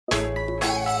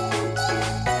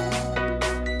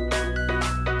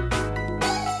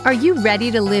Are you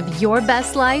ready to live your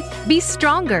best life, be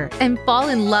stronger, and fall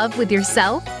in love with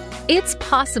yourself? It's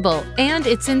possible, and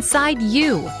it's inside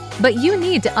you, but you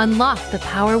need to unlock the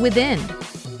power within.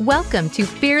 Welcome to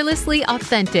Fearlessly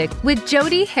Authentic with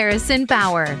Jody Harrison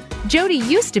Bauer. Jody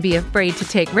used to be afraid to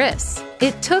take risks.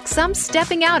 It took some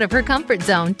stepping out of her comfort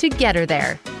zone to get her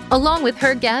there. Along with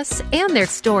her guests and their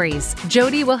stories,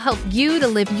 Jody will help you to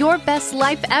live your best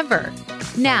life ever.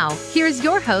 Now, here's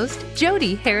your host,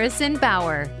 Jody Harrison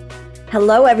Bauer.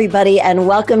 Hello, everybody, and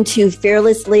welcome to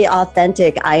Fearlessly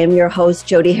Authentic. I am your host,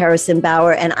 Jody Harrison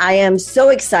Bauer, and I am so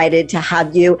excited to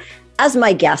have you as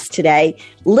my guest today,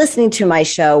 listening to my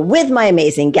show with my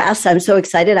amazing guests. I'm so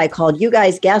excited. I called you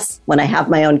guys guests when I have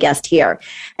my own guest here.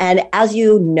 And as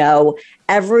you know,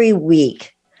 every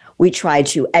week we try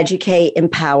to educate,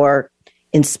 empower,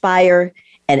 inspire,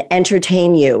 and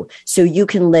entertain you so you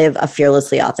can live a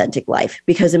fearlessly authentic life.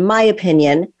 Because in my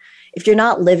opinion, if you're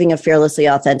not living a fearlessly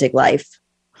authentic life,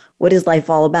 what is life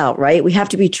all about, right? We have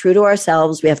to be true to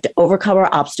ourselves. We have to overcome our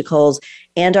obstacles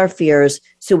and our fears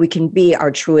so we can be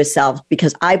our truest self.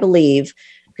 Because I believe,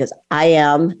 because I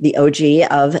am the OG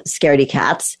of scaredy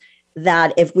cats,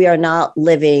 that if we are not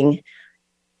living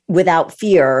without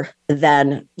fear,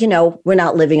 then, we're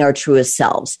not living our truest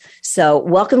selves. So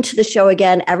welcome to the show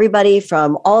again, everybody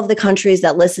from all of the countries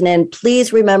that listen in.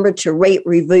 Please remember to rate,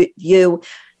 review,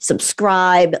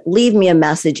 subscribe, leave me a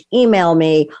message, email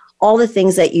me, all the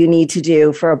things that you need to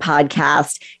do for a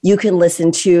podcast. You can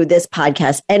listen to this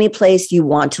podcast any place you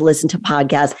want to listen to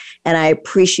podcasts. And I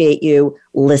appreciate you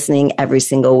listening every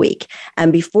single week.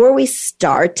 And before we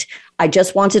start, I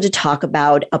just wanted to talk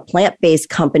about a plant-based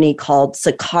company called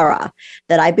Sakara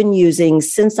that I've been using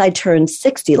since I turned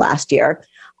 60 last year.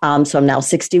 So I'm now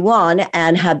 61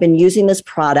 and have been using this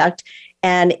product.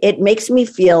 And it makes me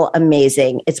feel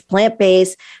amazing. It's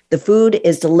plant-based. The food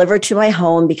is delivered to my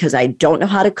home because I don't know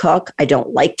how to cook. I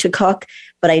don't like to cook,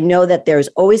 but I know that there's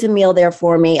always a meal there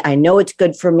for me. I know it's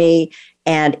good for me,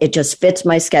 and it just fits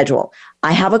my schedule.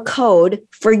 I have a code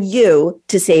for you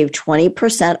to save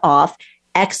 20% off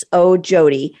XO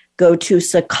Jody. Go to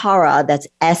Sakara, that's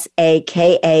SAKARA.com.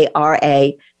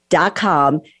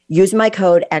 Use my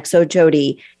code XO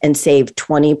Jody and save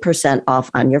 20% off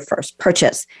on your first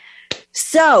purchase.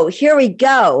 So here we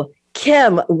go.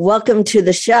 Kim, welcome to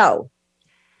the show.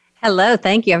 Hello.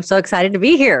 Thank you. I'm so excited to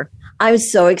be here. I'm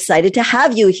so excited to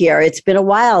have you here. It's been a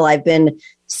while. I've been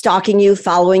stalking you,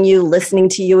 following you, listening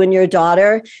to you and your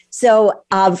daughter. So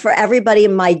for everybody,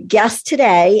 my guest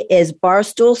today is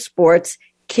Barstool Sports,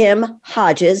 Kim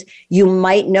Hodges. You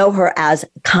might know her as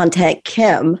Kontent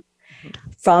Kim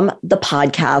from the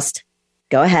podcast.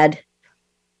 Go ahead.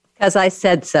 Because I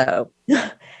said so.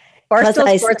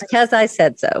 Barstool Sports, because I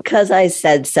said so. Because I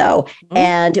said so. Mm-hmm.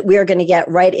 And we are going to get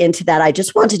right into that. I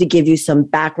just wanted to give you some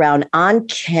background on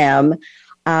Kim.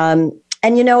 And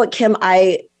you know what, Kim,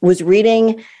 I was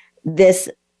reading this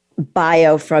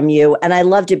bio from you, and I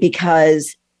loved it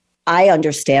because I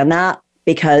understand that,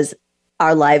 because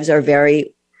our lives are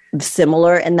very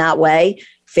similar in that way.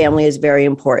 Family is very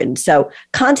important. So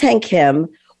Kontent Kim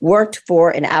worked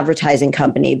for an advertising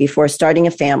company before starting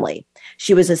a family.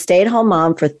 She was a stay-at-home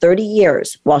mom for 30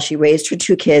 years while she raised her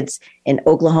two kids in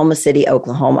Oklahoma City,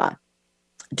 Oklahoma.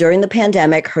 During the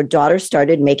pandemic, her daughter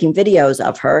started making videos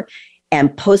of her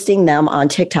and posting them on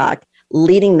TikTok,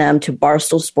 leading them to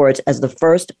Barstool Sports as the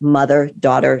first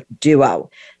mother-daughter duo.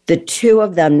 The two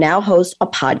of them now host a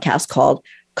podcast called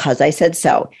 'Cause I Said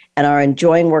So and are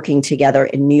enjoying working together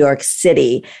in New York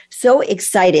City. So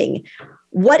exciting.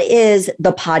 What is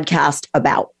the podcast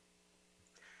about?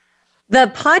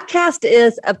 The podcast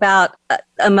is about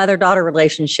a mother-daughter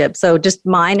relationship. So just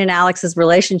mine and Alex's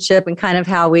relationship, and kind of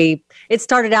how it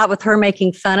started out with her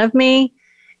making fun of me.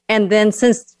 And then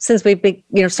since we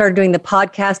started doing the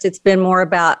podcast, it's been more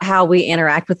about how we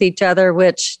interact with each other,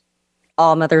 which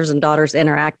all mothers and daughters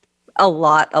interact a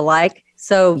lot alike.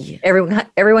 So yeah.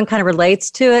 Everyone kind of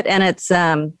relates to it. And it's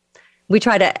we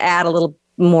try to add a little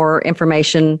more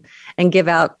information and give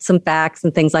out some facts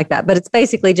and things like that. But it's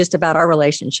basically just about our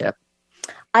relationship.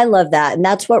 I love that. And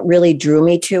that's what really drew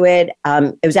me to it.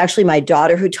 It was actually my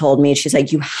daughter who told me, she's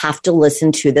like, you have to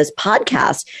listen to this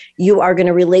podcast. You are going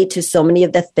to relate to so many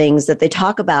of the things that they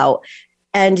talk about.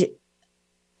 And,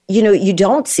 you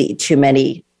don't see too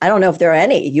many. I don't know if there are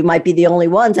any. You might be the only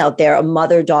ones out there, a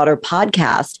mother-daughter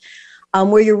podcast,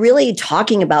 where you're really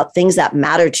talking about things that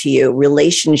matter to you,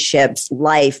 relationships,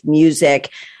 life, music,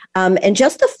 and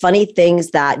just the funny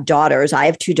things that daughters, I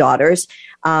have two daughters,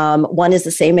 one is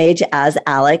the same age as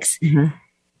Alex. Mm-hmm.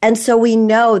 And so we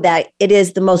know that it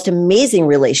is the most amazing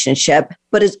relationship,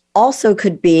 but it also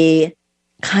could be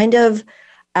kind of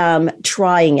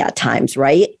trying at times,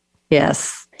 right?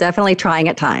 Yes, definitely trying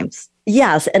at times.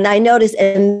 Yes. And I noticed,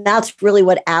 and that's really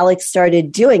what Alex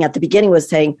started doing at the beginning, was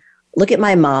saying, look at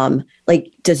my mom.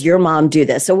 Like, does your mom do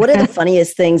this? So what are the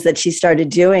funniest things that she started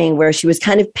doing where she was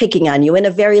kind of picking on you in a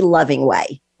very loving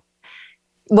way?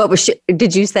 What was she,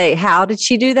 did you say, how did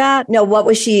she do that? No, what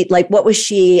was she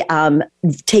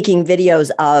taking videos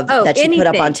of that she put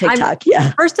up on TikTok?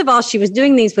 First of all, she was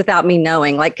doing these without me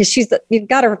knowing, like, because you've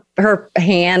got her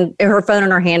phone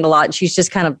in her hand a lot. And she's just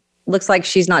kind of looks like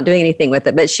she's not doing anything with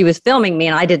it, but she was filming me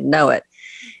and I didn't know it.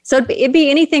 So it'd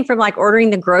be anything from like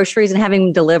ordering the groceries and having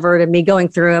them delivered and me going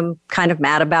through them kind of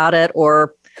mad about it,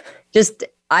 or just,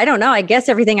 I don't know. I guess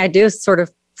everything I do is sort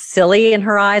of silly in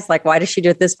her eyes. Like, why does she do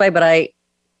it this way? But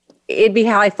it'd be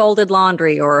how I folded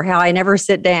laundry, or how I never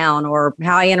sit down, or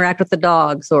how I interact with the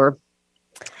dogs, or,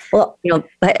 well,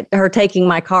 her taking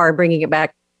my car and bringing it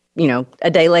back, a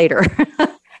day later.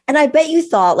 And I bet you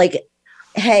thought, like,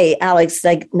 hey, Alex,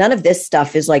 like, none of this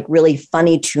stuff is like really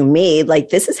funny to me. Like,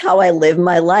 this is how I live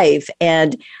my life.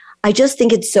 And I just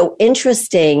think it's so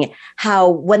interesting how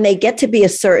when they get to be a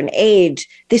certain age,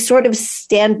 they sort of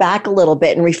stand back a little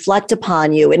bit and reflect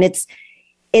upon you. And it's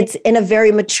in a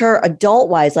very mature adult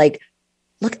wise, like,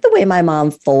 look at the way my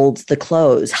mom folds the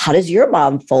clothes. How does your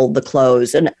mom fold the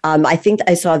clothes? And I think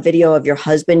I saw a video of your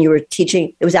husband. You were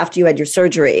teaching, it was after you had your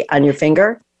surgery on your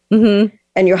finger. Mm-hmm.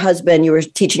 And you were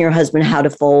teaching your husband how to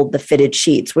fold the fitted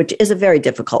sheets, which is a very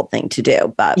difficult thing to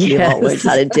do, but we all learned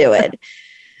how to do it.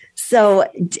 So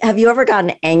have you ever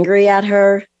gotten angry at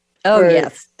her? Oh,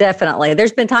 yes, definitely.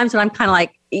 There's been times when I'm kind of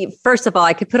like, first of all,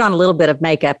 I could put on a little bit of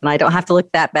makeup and I don't have to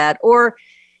look that bad. Or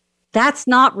that's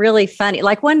not really funny.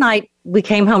 Like one night we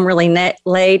came home really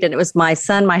late and it was my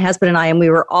son, my husband and I, and we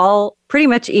were all pretty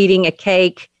much eating a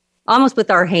cake almost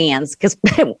with our hands because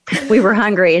we were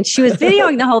hungry, and she was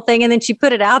videoing the whole thing and then she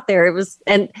put it out there.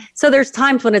 And so there's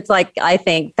times when it's like, I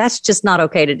think that's just not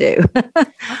okay to do.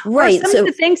 Right. Some of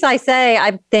the things I say,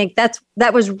 I think that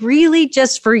was really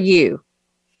just for you.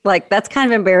 Like, that's kind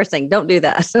of embarrassing. Don't do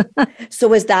that. So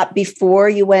was that before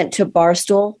you went to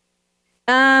Barstool?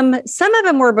 Some of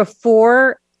them were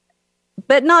before,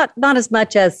 but not as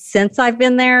much as since I've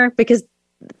been there, because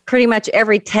pretty much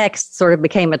every text sort of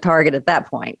became a target at that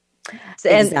point.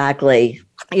 And, exactly.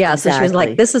 Yeah. So she was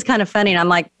like, this is kind of funny. And I'm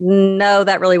like, no,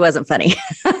 that really wasn't funny.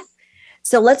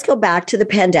 So let's go back to the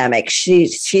pandemic.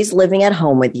 She's living at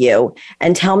home with you,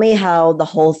 and tell me how the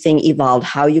whole thing evolved,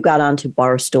 how you got onto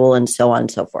Barstool and so on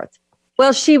and so forth.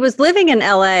 Well, she was living in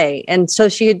LA, and so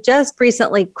she had just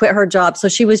recently quit her job. So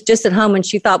she was just at home and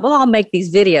she thought, well, I'll make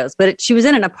these videos. But she was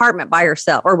in an apartment by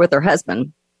herself or with her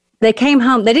husband. They came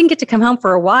home. They didn't get to come home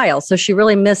for a while. So she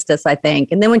really missed us, I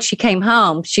think. And then when she came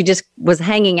home, she just was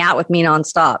hanging out with me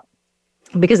nonstop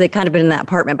because they'd kind of been in that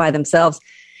apartment by themselves.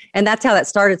 And that's how that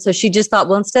started. So she just thought,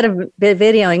 well, instead of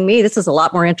videoing me, this is a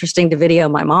lot more interesting to video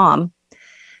my mom.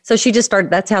 So she just started,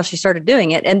 that's how she started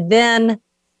doing it. And then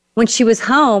when she was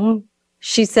home,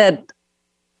 she said,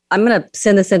 I'm going to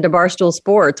send this into Barstool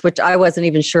Sports, which I wasn't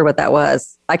even sure what that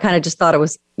was. I kind of just thought it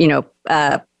was,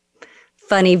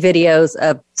 funny videos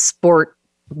of sport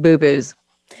boo-boos.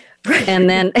 Right. And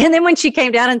then when she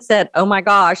came down and said, oh my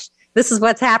gosh, this is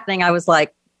what's happening, I was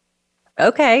like,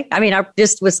 okay. I mean, I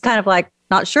just was kind of like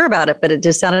not sure about it, but it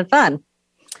just sounded fun.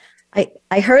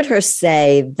 I heard her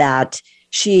say that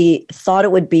she thought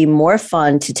it would be more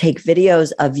fun to take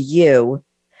videos of you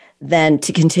than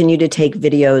to continue to take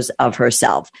videos of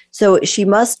herself. So she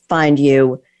must find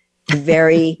you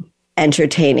very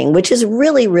entertaining, which is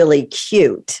really, really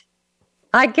cute.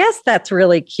 I guess that's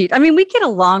really cute. I mean, we get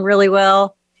along really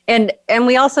well, and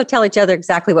we also tell each other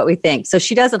exactly what we think. So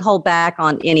she doesn't hold back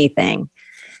on anything.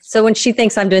 So when she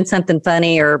thinks I'm doing something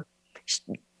funny, or,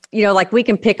 like, we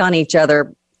can pick on each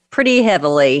other pretty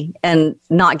heavily and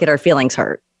not get our feelings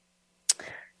hurt.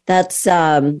 That's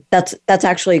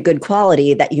actually a good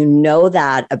quality, that you know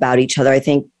that about each other. I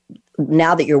think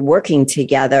now that you're working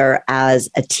together as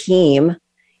a team,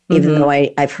 even though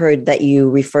I've heard that you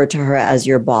refer to her as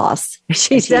your boss.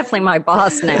 She's definitely my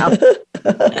boss now.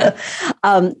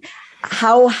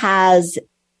 How has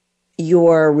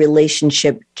your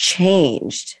relationship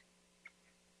changed?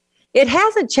 It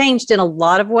hasn't changed in a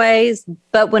lot of ways,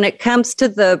 but when it comes to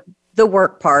the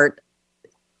work part,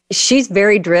 she's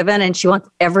very driven and she wants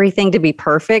everything to be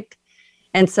perfect.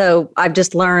 And so I've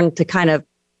just learned to kind of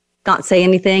not say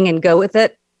anything and go with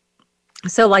it.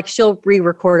 So like, she'll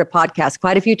re-record a podcast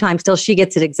quite a few times till she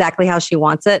gets it exactly how she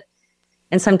wants it.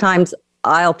 And sometimes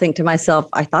I'll think to myself,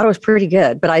 I thought it was pretty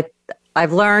good, but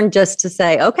I've learned just to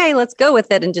say, okay, let's go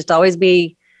with it, and just always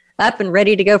be up and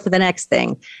ready to go for the next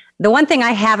thing. The one thing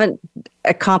I haven't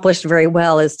accomplished very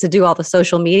well is to do all the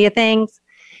social media things.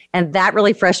 And that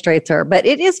really frustrates her. But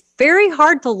it is very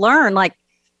hard to learn. Like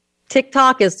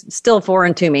TikTok is still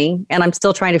foreign to me, and I'm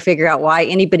still trying to figure out why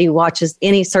anybody watches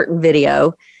any certain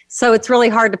video. So it's really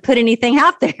hard to put anything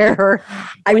out there.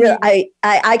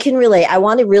 I can relate. I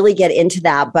want to really get into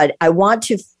that, but I want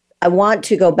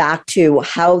to go back to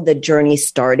how the journey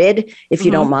started, if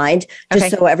you don't mind,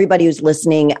 just so everybody who's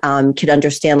listening could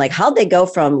understand, like, how'd they go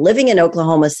from living in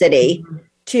Oklahoma City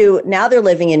to now they're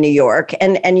living in New York,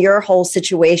 and your whole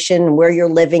situation, where you're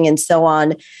living and so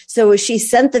on. So she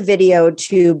sent the video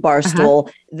to Barstool.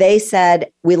 They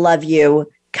said, "We love you.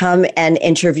 Come and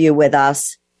interview with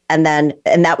us." And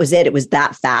that was it. It was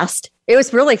that fast. It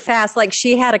was really fast. Like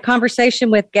she had a conversation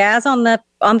with Gaz on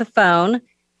the phone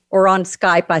or on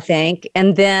Skype, I think.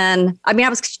 And then, I mean,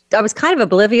 I was kind of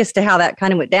oblivious to how that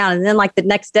kind of went down. And then like the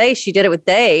next day she did it with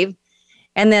Dave.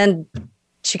 And then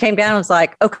she came down and was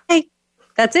like, okay,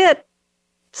 that's it.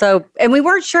 So, and we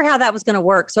weren't sure how that was going to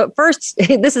work. So at first,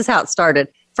 this is how it started.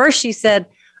 First, she said,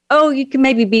 oh, you can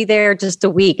maybe be there just a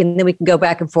week and then we can go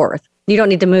back and forth. You don't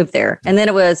need to move there. And then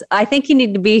it was, I think you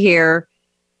need to be here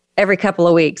every couple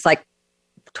of weeks, like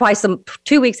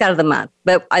 2 weeks out of the month.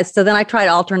 But so then I tried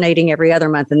alternating every other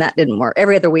month and that didn't work,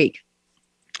 every other week.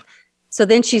 So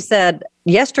then she said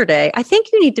yesterday, I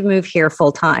think you need to move here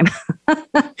full time.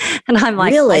 And I'm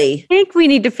like, really? I think we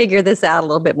need to figure this out a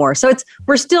little bit more. So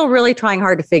we're still really trying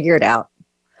hard to figure it out.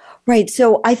 Right.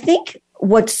 So I think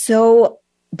what's so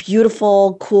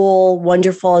beautiful, cool,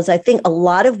 wonderful is I think a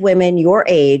lot of women your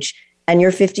age, and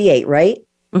you're 58, right?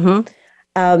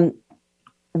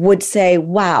 Would say,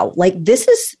 wow, like this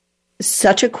is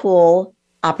such a cool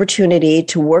opportunity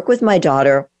to work with my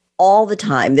daughter all the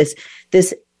time.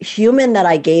 This human that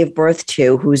I gave birth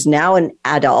to, who's now an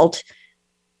adult.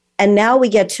 And now we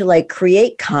get to like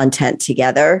create content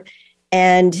together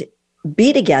and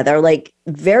be together, like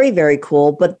very, very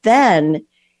cool. But then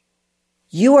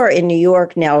you are in New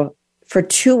York now for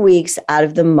 2 weeks out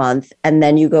of the month, and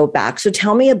then you go back. So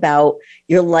tell me about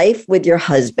your life with your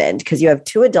husband, because you have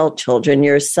 2 adult children.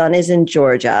 Your son is in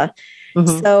Georgia.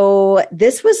 So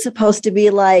this was supposed to be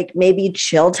like maybe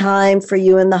chill time for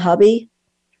you and the hubby?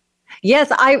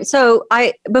 Yes.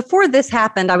 Before this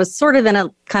happened, I was sort of in a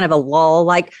kind of a lull.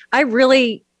 Like I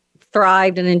really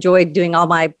thrived and enjoyed doing all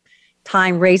my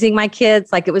time raising my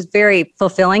kids. Like it was very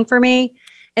fulfilling for me.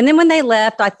 And then when they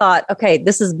left, I thought, okay,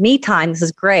 this is me time. This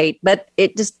is great. But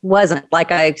it just wasn't.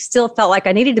 Like I still felt like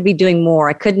I needed to be doing more.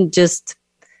 I couldn't just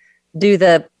do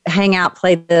the hang out,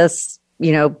 play this,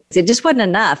 it just wasn't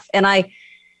enough. And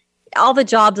all the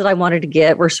jobs that I wanted to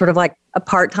get were sort of like a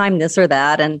part-time this or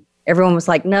that. And everyone was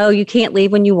like, no, you can't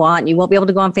leave when you want. You won't be able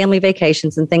to go on family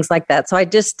vacations and things like that. So I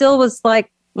just still was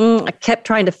like, I kept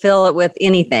trying to fill it with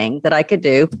anything that I could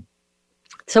do.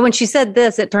 So when she said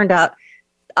this, it turned out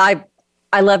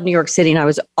I love New York City and I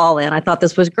was all in. I thought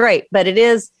this was great, but it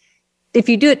is, if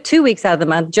you do it 2 weeks out of the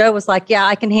month, Joe was like, yeah,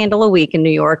 I can handle a week in New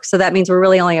York. So that means we're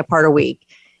really only apart a week.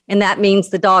 And that means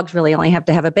the dogs really only have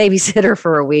to have a babysitter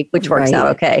for a week, which works out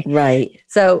okay. Right.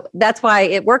 So that's why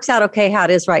it works out okay how it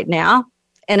is right now.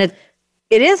 And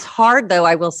it is hard though,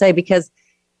 I will say, because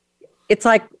it's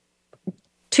like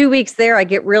 2 weeks there, I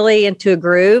get really into a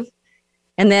groove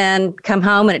and then come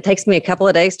home and it takes me a couple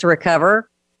of days to recover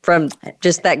from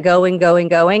just that going.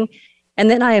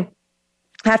 And then I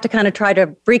have to kind of try to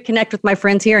reconnect with my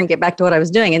friends here and get back to what I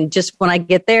was doing. And just when I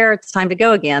get there, it's time to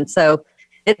go again. So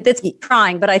it's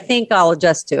trying, but I think I'll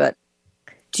adjust to it.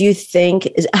 Do you think,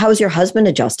 how's your husband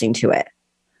adjusting to it?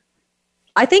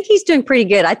 I think he's doing pretty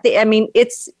good.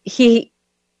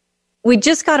 We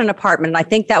just got an apartment and I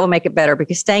think that will make it better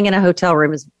because staying in a hotel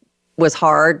room was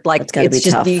hard. Like it's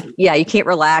just, you can't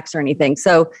relax or anything.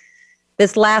 So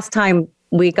this last time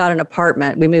we got an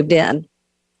apartment, we moved in.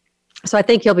 So I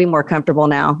think he'll be more comfortable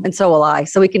now. And so will I.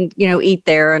 So we can, eat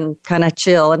there and kind of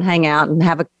chill and hang out and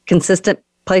have a consistent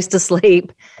place to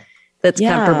sleep that's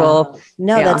comfortable.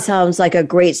 No, that sounds like a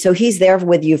great, so he's there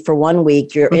with you for 1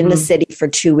 week. You're in the city for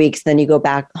 2 weeks. Then you go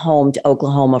back home to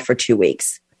Oklahoma for 2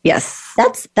 weeks. Yes.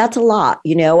 That's a lot,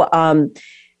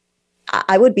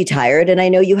 I would be tired and I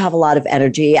know you have a lot of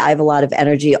energy. I have a lot of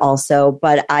energy also,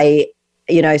 but I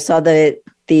saw the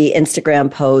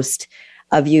Instagram post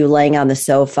of you laying on the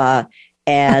sofa.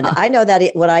 And I know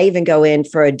that when I even go in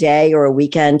for a day or a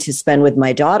weekend to spend with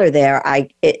my daughter there,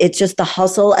 it's just the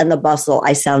hustle and the bustle.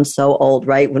 I sound so old,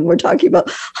 right? When we're talking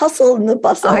about hustle and the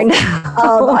bustle. I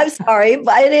know. I'm sorry,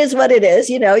 but it is what it is.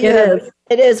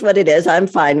 It is what it is. I'm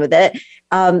fine with it.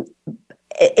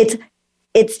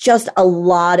 It's just a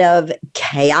lot of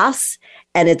chaos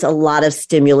and it's a lot of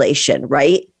stimulation,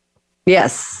 right?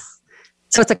 Yes.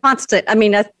 So it's a constant,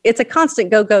 it's a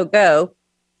constant go, go, go.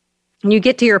 And you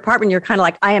get to your apartment, you're kind of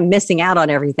like, I am missing out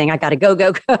on everything. I got to go,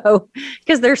 go, go,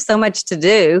 because there's so much to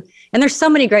do. And there's so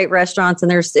many great restaurants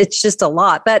and it's just a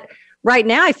lot. But right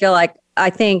now I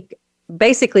think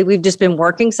basically we've just been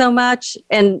working so much,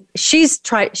 and she's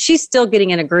still getting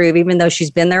in a groove, even though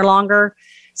she's been there longer.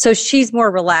 So she's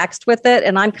more relaxed with it.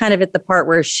 And I'm kind of at the part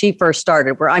where she first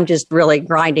started, where I'm just really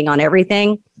grinding on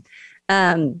everything.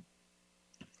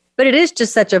 But it is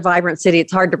just such a vibrant city.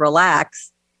 It's hard to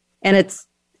relax. And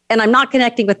I'm not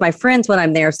connecting with my friends when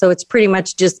I'm there. So it's pretty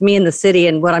much just me in the city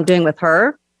and what I'm doing with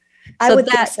her. I would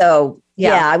think so.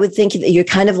 Yeah, I would think that you're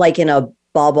kind of like in a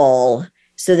bubble.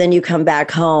 So then you come back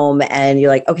home and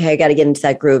you're like, okay, I got to get into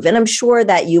that groove. And I'm sure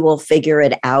that you will figure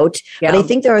it out. Yeah. But I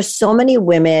think there are so many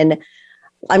women,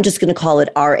 I'm just going to call it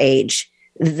our age,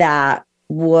 that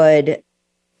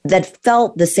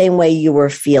felt the same way you were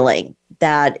feeling.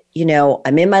 That,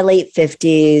 I'm in my late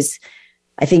 50s.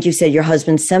 I think you said your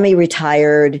husband's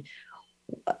semi-retired.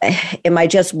 Am I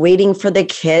just waiting for the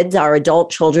kids, our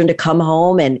adult children, to come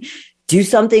home and do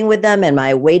something with them? Am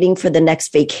I waiting for the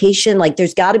next vacation? Like,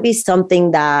 there's got to be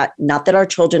something that, not that our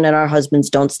children and our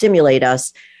husbands don't stimulate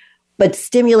us, but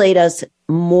stimulate us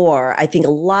more. I think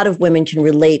a lot of women can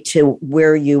relate to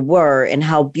where you were, and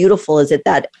how beautiful is it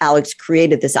that Alex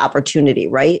created this opportunity,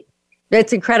 right?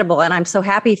 It's incredible. And I'm so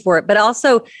happy for it. But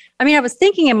also, I was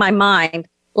thinking in my mind,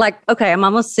 like, okay, I'm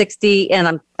almost 60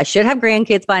 and I should have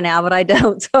grandkids by now, but I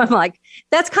don't. So I'm like,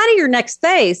 that's kind of your next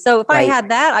phase. So if I had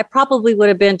that, I probably would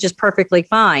have been just perfectly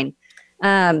fine.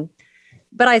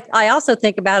 But I also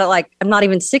think about it like, I'm not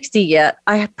even 60 yet.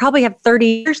 I probably have 30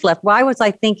 years left. Why was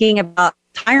I thinking about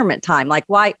retirement time? Like,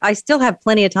 why? I still have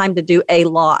plenty of time to do a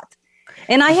lot.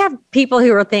 And I have people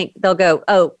who they'll go,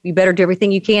 oh, you better do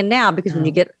everything you can now, because when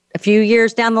you get a few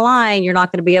years down the line, you're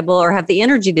not going to be able or have the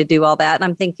energy to do all that. And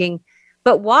I'm thinking,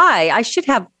 but why? I should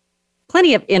have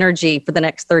plenty of energy for the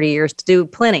next 30 years to do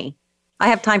plenty. I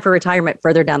have time for retirement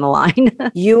further down the line.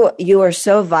 You are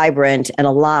so vibrant and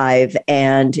alive,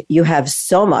 and you have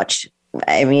so much.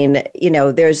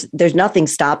 There's nothing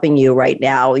stopping you right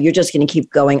now. You're just going to keep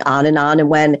going on. And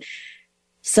when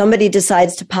somebody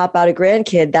decides to pop out a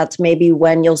grandkid, that's maybe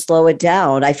when you'll slow it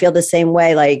down. I feel the same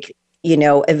way. Like,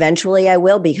 eventually I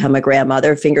will become a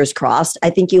grandmother, fingers crossed. I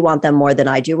think you want them more than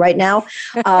I do right now.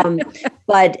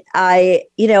 But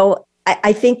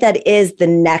I think that is the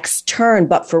next turn.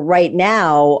 But for right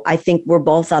now, I think we're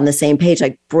both on the same page,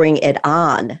 like, bring it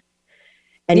on.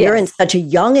 And You're in such a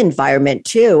young environment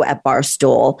too at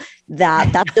Barstool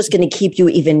that's just going to keep you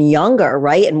even younger,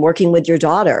 right? And working with your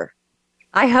daughter.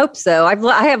 I hope so.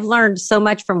 I have learned so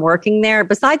much from working there.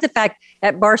 Besides the fact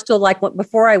at Barstool, like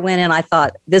before I went in, I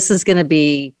thought this is going to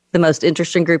be the most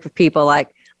interesting group of people.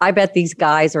 Like, I bet these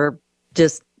guys are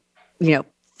just,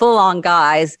 full on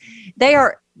guys. They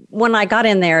are, when I got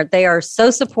in there, they are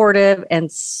so supportive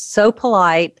and so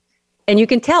polite. And you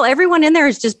can tell everyone in there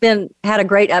has just had a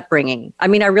great upbringing. I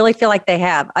really feel like they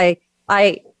have.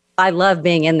 I love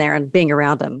being in there and being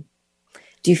around them.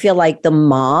 Do you feel like the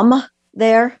mom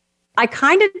there? I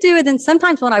kind of do. And then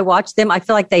sometimes when I watch them, I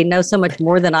feel like they know so much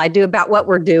more than I do about what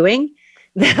we're doing,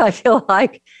 that I feel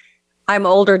like I'm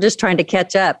older just trying to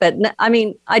catch up. But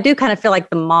I do kind of feel like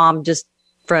the mom, just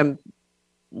from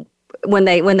when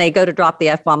they go to drop the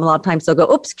F-bomb, a lot of times they'll go,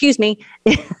 oops, excuse me.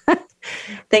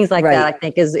 Things like that, I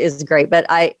think is great. But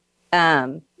I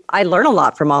learn a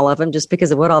lot from all of them just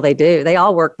because of what all they do. They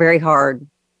all work very hard.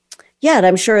 Yeah, and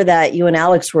I'm sure that you and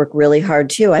Alex work really hard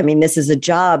too. This is a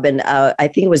job, and I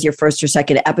think it was your first or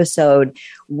second episode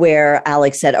where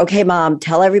Alex said, "Okay, Mom,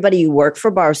 tell everybody you work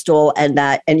for Barstool,"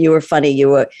 and you were funny.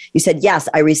 You said, "Yes,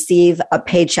 I receive a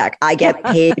paycheck. I get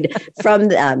paid from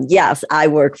them. Yes, I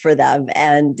work for them."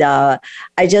 And I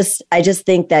just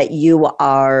think that you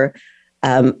are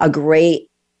a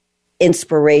great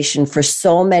inspiration for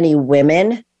so many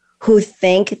women who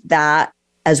think that,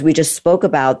 as we just spoke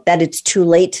about, that it's too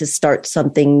late to start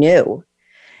something new,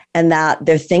 and that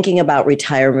they're thinking about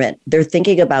retirement. They're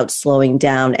thinking about slowing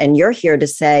down. And you're here to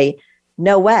say,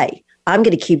 no way, I'm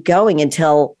going to keep going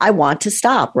until I want to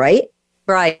stop, right?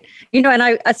 Right. And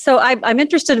I'm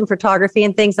interested in photography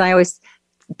and things, and I always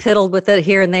piddled with it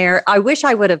here and there. I wish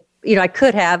I would have, I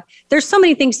could have. There's so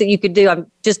many things that you could do.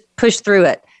 I'm just push through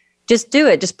it. Just do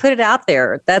it. Just put it out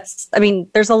there.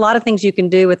 There's a lot of things you can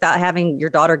do without having your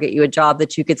daughter get you a job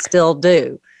that you could still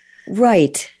do.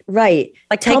 Right. Like,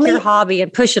 take your hobby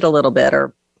and push it a little bit.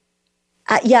 Or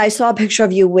I saw a picture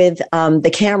of you with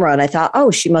the camera, and I thought,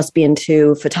 oh, she must be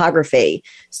into photography.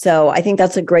 So I think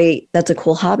that's a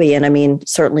cool hobby. And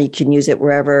certainly you can use it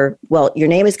wherever. Well, your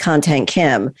name is Kontent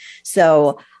Kim.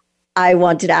 So I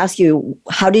wanted to ask you,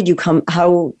 how did you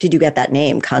get that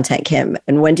name, Kontent Kim?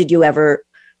 And when did you ever,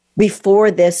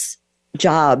 before this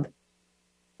job,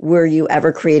 were you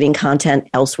ever creating content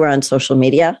elsewhere on social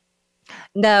media?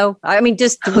 No, I mean,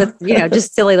 just with,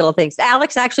 just silly little things.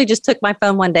 Alex actually just took my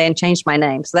phone one day and changed my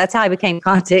name. So that's how I became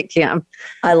Kontent Kim.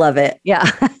 I love it. Yeah.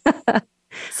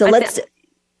 So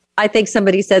I think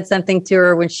somebody said something to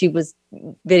her when she was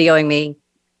videoing me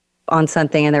on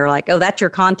something and they were like, oh, that's your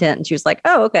content. And she was like,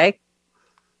 oh, okay.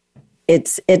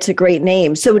 It's a great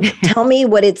name. So tell me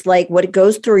what it's like, what it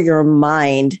goes through your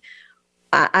mind.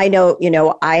 I know,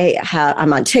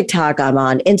 I'm on TikTok, I'm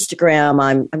on Instagram,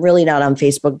 I'm really not on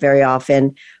Facebook very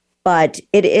often, but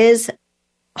it is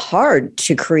hard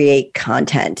to create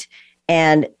content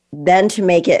and then to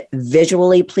make it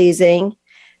visually pleasing,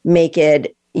 make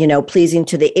it, pleasing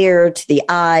to the ear, to the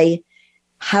eye.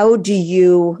 How do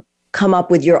you come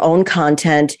up with your own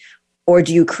content, or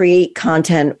do you create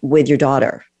content with your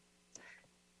daughter?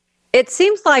 It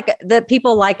seems like that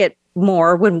people like it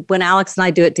more when Alex and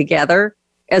I do it together,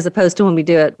 as opposed to when we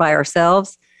do it by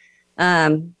ourselves.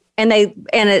 And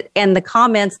the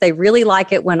comments, they really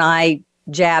like it when I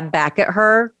jab back at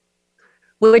her,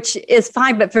 which is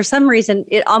fine. But for some reason,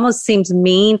 it almost seems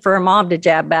mean for a mom to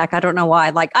jab back. I don't know why.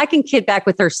 Like, I can kid back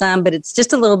with her son, but it's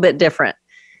just a little bit different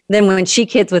than when she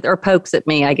kids with or pokes at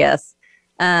me, I guess.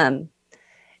 So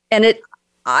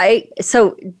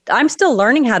I'm still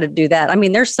learning how to do that. I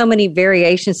mean, there's so many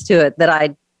variations to it that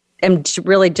I am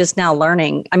really just now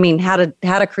learning. I mean, how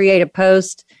to create a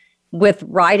post with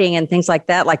writing and things like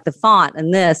that, like the font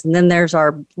and this, and then there's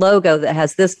our logo that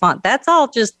has this font. That's all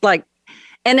just like,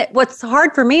 what's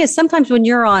hard for me is sometimes when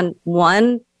you're on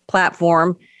one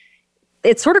platform,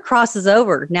 it sort of crosses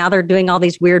over. Now they're doing all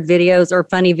these weird videos or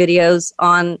funny videos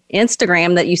on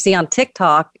Instagram that you see on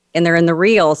TikTok, and they're in the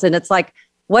reels. And it's like,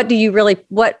 what do you really,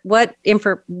 what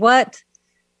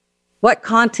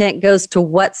content goes to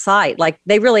what site? Like,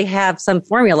 they really have some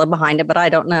formula behind it, but I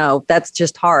don't know. That's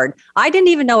just hard. I didn't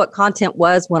even know what content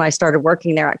was when I started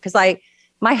working there, because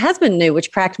my husband knew,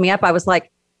 which cracked me up. I was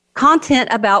like, content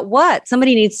about what?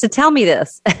 Somebody needs to tell me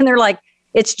this. And they're like,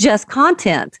 it's just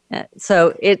content.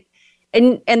 So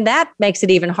and that makes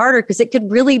it even harder, because it could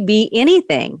really be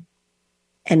anything.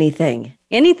 Anything.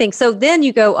 So then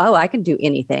you go, oh, I can do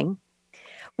anything.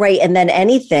 Right. And then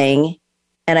anything.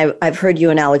 And I've heard you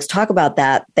and Alex talk about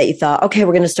that you thought, okay,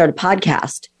 we're going to start a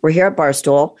podcast. We're here at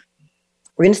Barstool.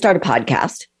 We're going to start a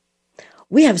podcast.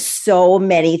 We have so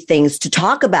many things to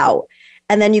talk about.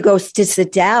 And then you go to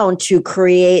sit down to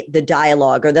create the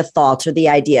dialogue or the thoughts or the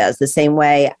ideas the same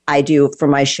way I do for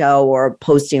my show or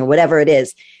posting or whatever it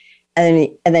is. And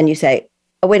then you say,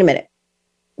 oh, wait a minute.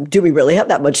 Do we really have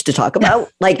that much to talk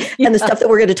about? And the stuff that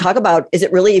we're going to talk about, is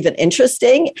it really even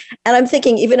interesting? And I'm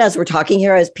thinking, even as we're talking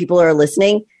here, as people are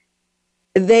listening,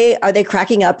 are they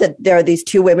cracking up that there are these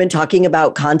two women talking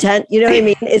about content? You know what I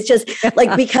mean? It's just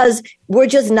like, because we're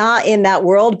just not in that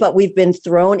world, but we've been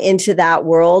thrown into that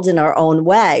world in our own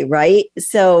way. Right.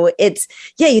 So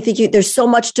you think there's so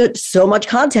much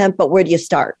content, but where do you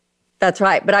start? That's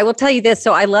right. But I will tell you this.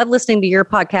 So I love listening to your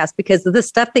podcast, because the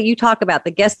stuff that you talk about,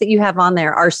 the guests that you have on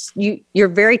there you're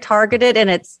very targeted, and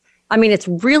it's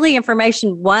really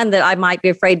information, one, that I might be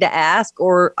afraid to ask,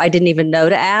 or I didn't even know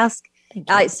to ask.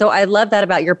 So I love that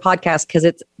about your podcast, because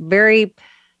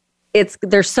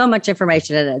there's so much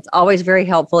information in it. It's always very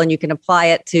helpful, and you can apply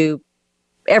it to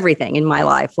everything in my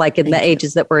life, like in the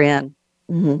ages that we're in.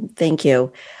 Mm-hmm. Thank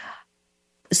you.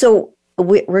 So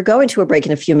we're going to a break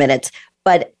in a few minutes,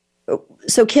 but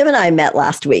so Kim and I met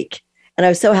last week, and I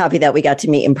was so happy that we got to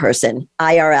meet in person,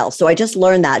 IRL. So I just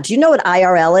learned that. Do you know what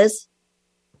IRL is?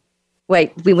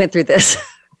 Wait, we went through this.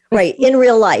 Right. In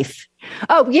real life.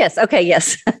 Oh, yes. Okay.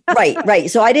 Yes. Right.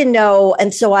 So I didn't know.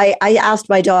 And so I asked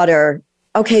my daughter,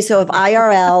 okay, so if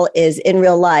IRL is in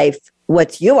real life,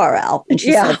 what's URL? And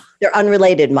she said, they're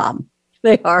unrelated, Mom.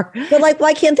 They are. But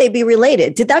why can't they be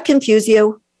related? Did that confuse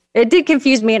you? It did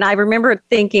confuse me. And I remember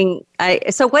thinking,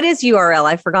 so what is URL?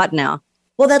 I forgot now.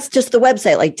 Well, that's just the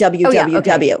website, like www.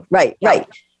 Okay. Right.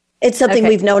 It's something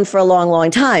we've known for a long,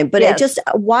 long time. But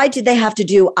why did they have to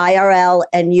do IRL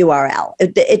and URL?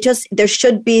 There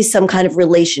should be some kind of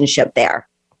relationship there.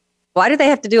 Why do they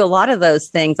have to do a lot of those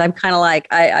things? I'm kind of like,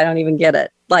 I don't even get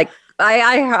it. Like,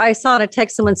 I saw in a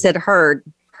text, someone said heard.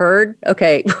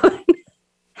 Okay.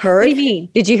 Heard? What do you mean?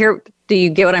 Did you hear? Do you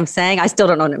get what I'm saying? I still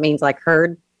don't know what it means, like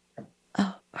heard.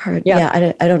 Oh, Hard.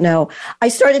 Yeah, I don't know. I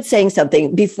started saying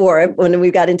something before when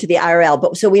we got into the IRL,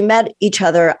 but so we met each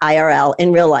other IRL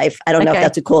in real life. I don't know if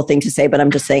that's a cool thing to say, but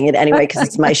I'm just saying it anyway because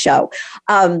it's my show.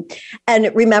 And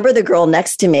remember, the girl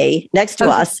next to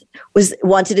us,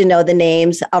 wanted to know the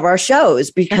names of our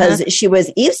shows because she was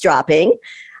eavesdropping.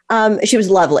 She was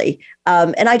lovely,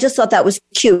 and I just thought that was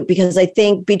cute because I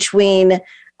think between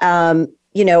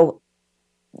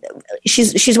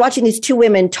she's watching these two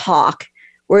women talk.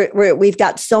 We've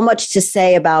got so much to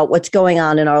say about what's going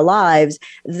on in our lives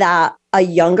that a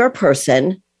younger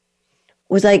person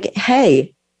was like,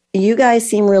 hey, you guys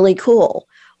seem really cool.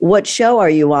 What show are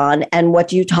you on? And what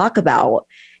do you talk about?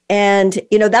 And,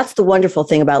 that's the wonderful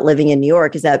thing about living in New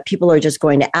York is that people are just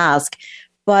going to ask.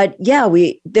 But yeah,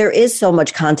 there is so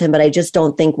much content, but I just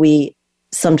don't think we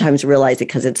sometimes realize it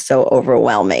because it's so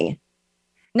overwhelming.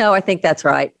 No, I think that's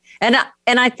right. And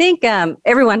I think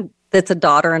everyone that's a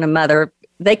daughter and a mother,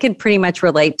 they can pretty much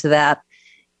relate to that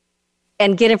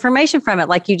and get information from it.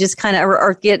 Like you just kind of,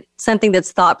 or get something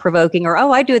that's thought provoking or,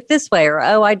 oh, I do it this way, or,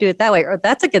 oh, I do it that way, or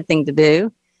that's a good thing to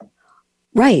do.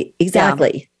 Right.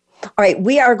 Exactly. Yeah. All right.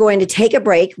 We are going to take a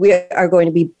break. We are going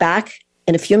to be back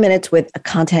in a few minutes with a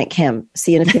Kontent Kim.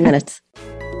 See you in a few minutes.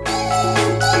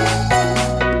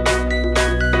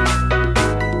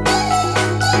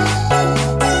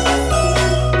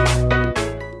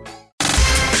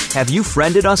 Have you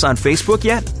friended us on Facebook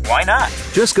yet? Why not?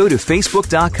 Just go to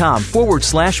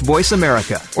facebook.com/Voice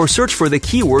America or search for the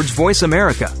keywords Voice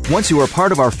America. Once you are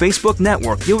part of our Facebook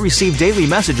network, you'll receive daily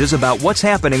messages about what's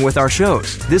happening with our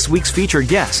shows, this week's featured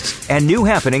guests, and new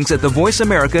happenings at the Voice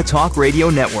America Talk Radio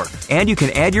Network. And you can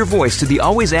add your voice to the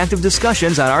always active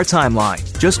discussions on our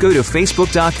timeline. Just go to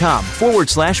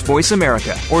facebook.com/Voice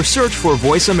America or search for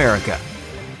Voice America.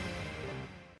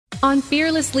 On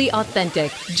Fearlessly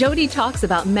Authentic, Jody talks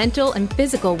about mental and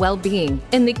physical well-being,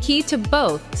 and the key to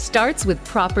both starts with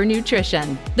proper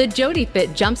nutrition. The Jody Fit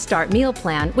Jumpstart Meal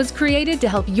Plan was created to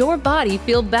help your body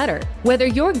feel better. Whether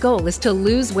your goal is to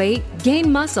lose weight,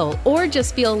 gain muscle, or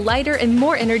just feel lighter and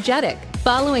more energetic,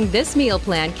 following this meal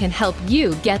plan can help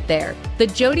you get there. The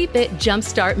Jody Fit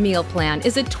Jumpstart Meal Plan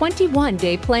is a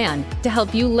 21-day plan to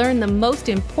help you learn the most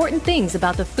important things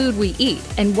about the food we eat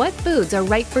and what foods are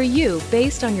right for you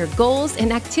based on your goals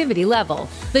and activity level.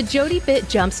 The Jody Fit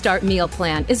Jumpstart Meal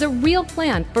Plan is a real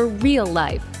plan for real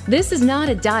life. This is not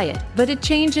a diet, but a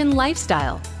change in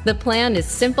lifestyle. The plan is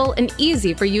simple and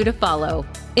easy for you to follow.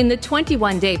 In the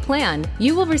 21-day plan,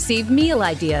 you will receive meal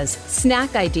ideas,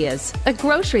 snack ideas, a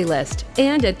grocery list,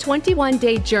 and a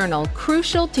 21-day journal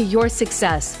crucial to your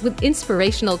success with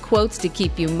inspirational quotes to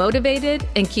keep you motivated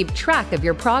and keep track of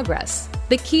your progress.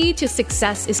 The key to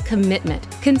success is commitment,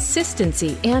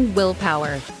 consistency, and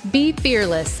willpower. Be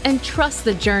fearless and trust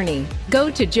the journey.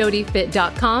 Go to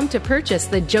jodyfit.com to purchase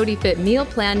the Jody Fit Meal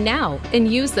Plan now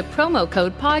and use the promo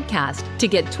code podcast to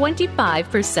get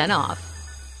 25% off.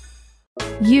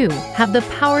 You have the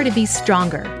power to be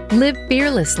stronger, live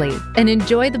fearlessly, and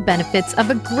enjoy the benefits of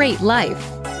a great life.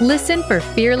 Listen for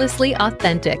Fearlessly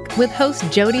Authentic with host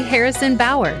Jody Harrison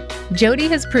Bauer. Jody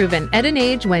has proven at an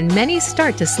age when many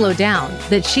start to slow down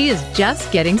that she is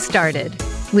just getting started.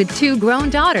 With 2 grown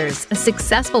daughters, a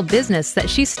successful business that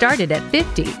she started at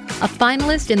 50, a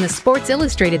finalist in the Sports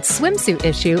Illustrated swimsuit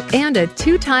issue, and a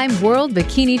 2-time world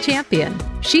bikini champion,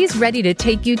 she's ready to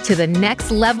take you to the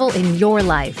next level in your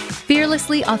life.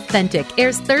 Fearlessly Authentic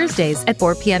airs Thursdays at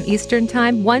 4 p.m. Eastern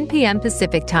Time, 1 p.m.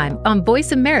 Pacific Time on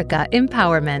Voice America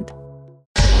Empowerment.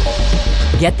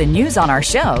 Get the news on our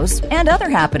shows and other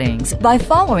happenings by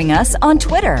following us on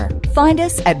Twitter. Find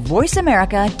us at Voice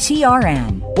America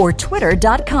TRN or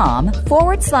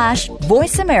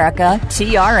twitter.com/Voice America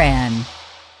TRN.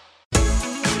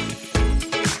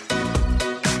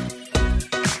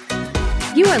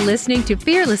 You are listening to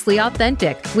Fearlessly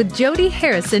Authentic with Jody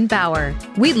Harrison Bauer.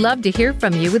 We'd love to hear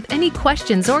from you with any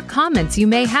questions or comments you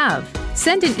may have.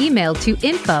 Send an email to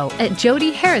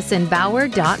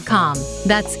info@jodyharrisonbauer.com.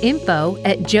 That's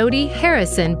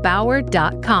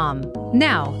info@jodyharrisonbauer.com.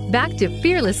 Now, back to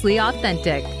Fearlessly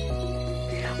Authentic.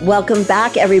 Welcome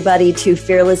back, everybody, to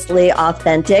Fearlessly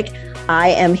Authentic. I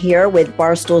am here with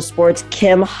Barstool Sports'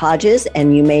 Kim Hodges,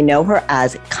 and you may know her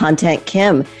as Kontent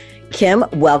Kim. Kim,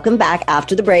 welcome back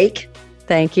after the break.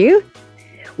 Thank you.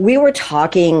 We were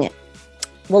talking,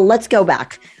 well, let's go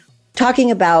back. Talking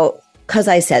about, 'cause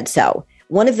I said so.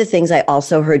 One of the things I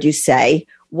also heard you say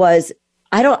was,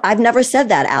 I've never said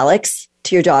that, Alex,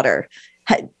 to your daughter.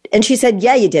 And she said,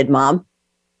 yeah, you did, Mom.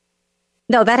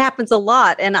 No, that happens a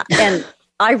lot. And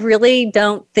I really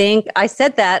don't think I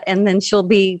said that. And then she'll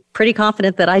be pretty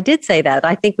confident that I did say that.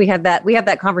 I think we have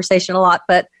that conversation a lot,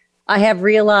 but I have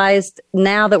realized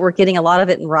now that we're getting a lot of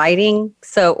it in writing,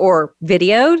 or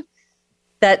videoed,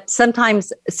 that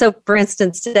sometimes, so for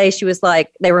instance, today she was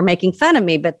like, they were making fun of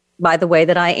me, but by the way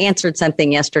that I answered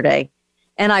something yesterday.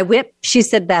 And she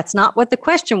said, that's not what the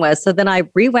question was. So then I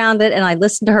rewound it and I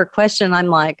listened to her question. And I'm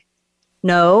like,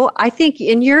 no, I think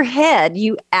in your head,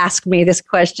 you asked me this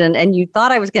question and you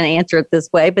thought I was going to answer it this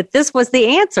way, but this was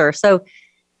the answer. So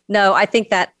no, I think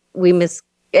that we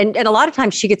and a lot of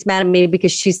times she gets mad at me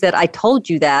because she said, I told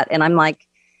you that. And I'm like,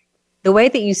 the way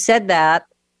that you said that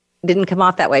didn't come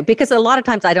off that way. Because a lot of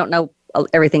times I don't know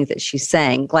everything that she's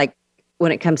saying, like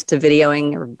when it comes to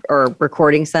videoing or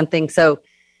recording something. So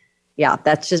yeah,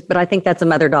 but I think that's a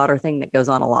mother-daughter thing that goes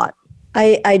on a lot.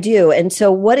 I do. And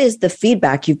so what is the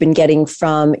feedback you've been getting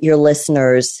from your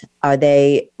listeners? Are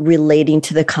they relating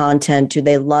to the content? Do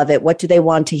they love it? What do they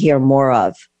want to hear more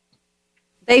of?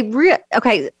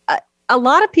 A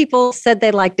lot of people said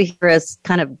they like to hear us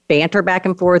kind of banter back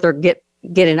and forth or get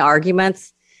in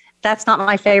arguments. That's not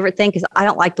my favorite thing because I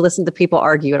don't like to listen to people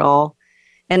argue at all.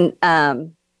 And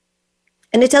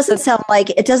it doesn't sound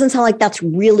like that's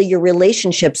really your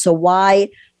relationship. So why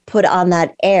put on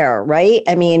that air, right?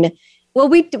 I mean, well,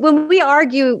 when we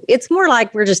argue, it's more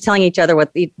like we're just telling each other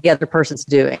what the other person's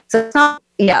doing. So it's not,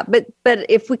 yeah. But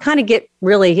if we kind of get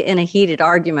really in a heated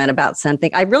argument about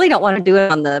something, I really don't want to do it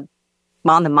on the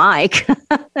mic.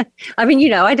 I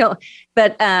mean, I don't.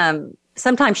 But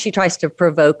sometimes she tries to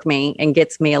provoke me and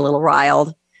gets me a little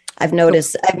riled. I've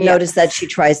noticed that she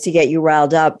tries to get you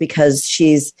riled up because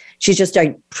she's just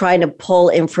trying to pull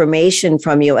information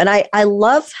from you. And I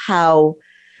love how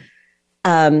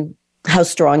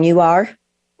strong you are.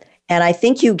 And I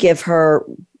think you give her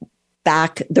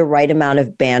back the right amount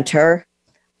of banter.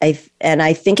 And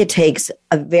I think it takes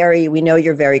we know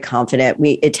you're very confident.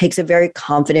 It takes a very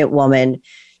confident woman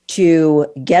to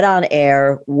get on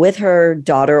air with her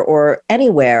daughter or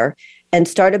anywhere and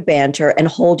start a banter and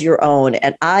hold your own.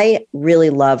 And I really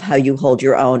love how you hold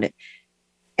your own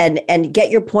and get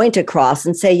your point across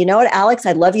and say, you know what, Alex,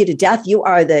 I love you to death. You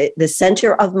are the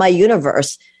center of my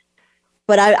universe,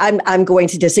 but I'm going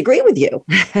to disagree with you.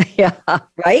 Yeah.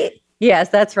 Right? Yes,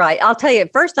 that's right. I'll tell you,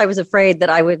 at first I was afraid that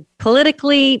I would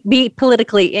be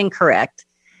politically incorrect.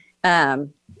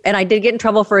 And I did get in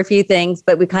trouble for a few things,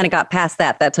 but we kind of got past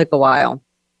that. That took a while.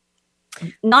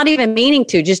 Not even meaning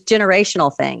to, just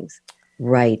generational things.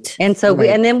 Right. And so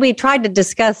then we tried to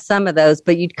discuss some of those,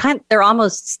 but they're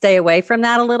almost stay away from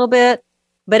that a little bit.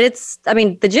 But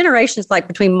the generations like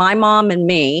between my mom and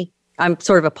me, I'm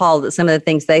sort of appalled at some of the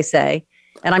things they say.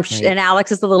 And and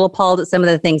Alex is a little appalled at some of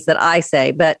the things that I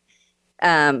say, but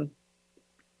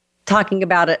talking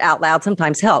about it out loud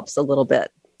sometimes helps a little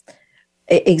bit.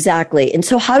 Exactly. And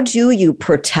so how do you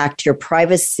protect your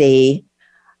privacy?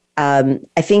 I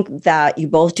think that you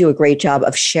both do a great job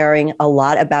of sharing a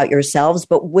lot about yourselves,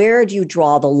 but where do you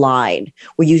draw the line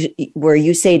where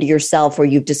you say to yourself, or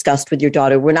you've discussed with your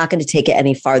daughter, we're not going to take it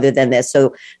any farther than this?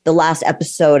 So the last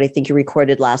episode I think you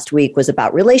recorded last week was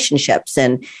about relationships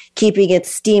and keeping it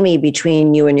steamy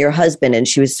between you and your husband. And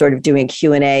she was sort of doing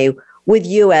Q&A with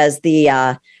you as the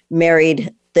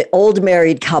old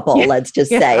married couple, let's just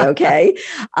say, okay?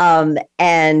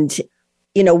 And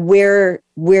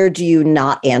where do you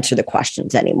not answer the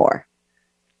questions anymore?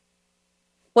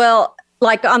 Well,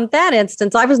 like on that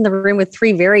instance, I was in the room with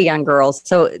 3 very young girls.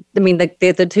 So, I mean,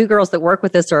 the 2 girls that work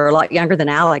with us are a lot younger than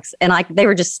Alex. And they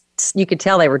were just, you could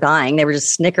tell they were dying. They were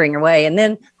just snickering away. And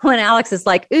then when Alex is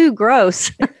like, ooh,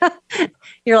 gross,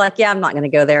 you're like, yeah, I'm not going to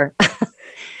go there.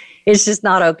 It's just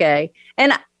not okay.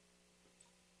 And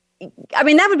I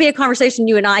mean, that would be a conversation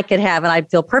you and I could have, and I'd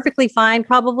feel perfectly fine,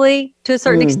 probably to a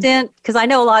certain extent, because I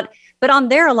know a lot. But on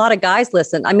there, a lot of guys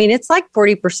listen. I mean, it's like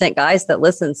 40% guys that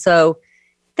listen, so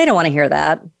they don't want to hear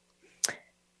that.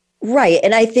 Right.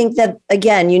 And I think that,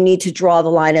 again, you need to draw the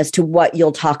line as to what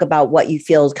you'll talk about, what you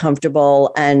feel is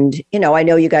comfortable. And, I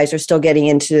know you guys are still getting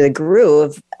into the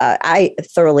groove. I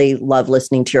thoroughly love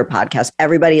listening to your podcast.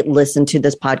 Everybody listen to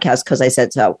this podcast because I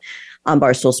said so on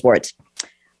Barstool Sports.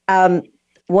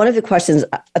 One of the questions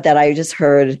that I just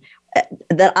heard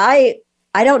that I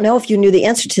don't know if you knew the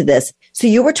answer to this. So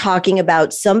you were talking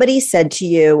about somebody said to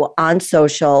you on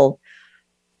social,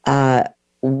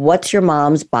 what's your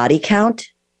mom's body count?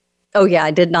 Oh, yeah.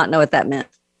 I did not know what that meant.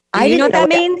 Do you know what that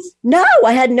means? No,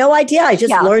 I had no idea. I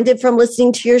just learned it from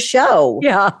listening to your show.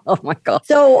 Yeah. Oh, my God.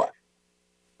 So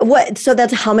So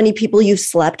that's how many people you've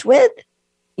slept with?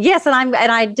 Yes. And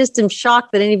I just am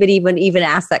shocked that anybody would even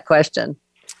ask that question.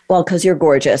 Well, because you're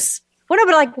gorgeous. What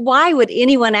about why would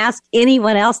anyone ask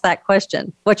anyone else that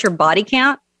question? What's your body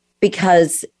count?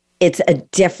 Because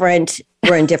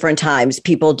we're in different times.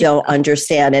 People don't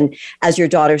understand. And as your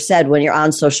daughter said, when you're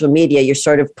on social media, you're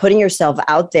sort of putting yourself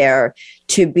out there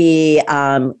to be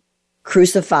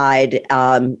crucified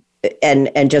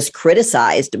and just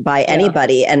criticized by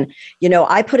anybody. And,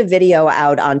 I put a video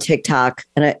out on TikTok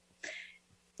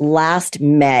last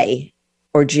May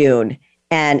or June,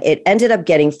 and it ended up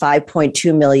getting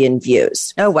 5.2 million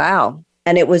views. Oh, wow.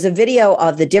 And it was a video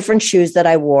of the different shoes that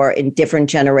I wore in different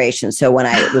generations. So when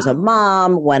I was a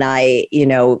mom, when I,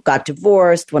 got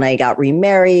divorced, when I got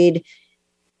remarried,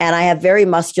 and I have very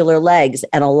muscular legs.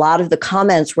 And a lot of the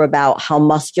comments were about how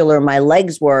muscular my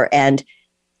legs were and,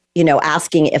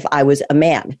 asking if I was a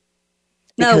man.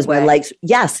 Because my legs,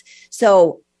 yes.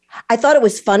 So I thought it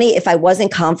was funny if I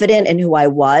wasn't confident in who I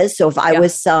was. So if I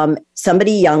was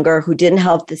somebody younger who didn't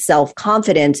have the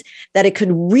self-confidence, that it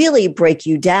could really break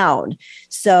you down.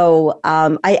 So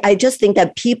I just think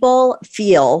that people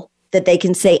feel that they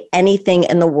can say anything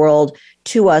in the world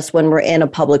to us when we're in a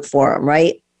public forum,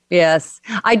 right? Yes.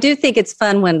 I do think it's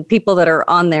fun when people that are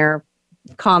on there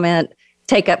comment,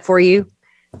 take up for you.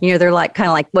 They're like, kind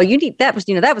of like, well,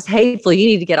 that was hateful. You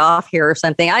need to get off here or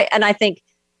something. I think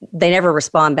they never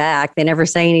respond back. They never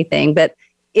say anything, but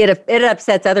it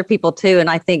upsets other people too. And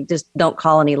I think just don't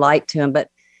call any light to them. But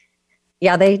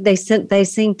yeah, they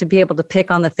seem to be able to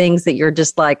pick on the things that you're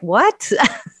just like, what?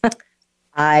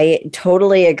 I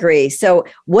totally agree. So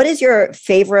what is your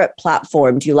favorite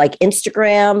platform? Do you like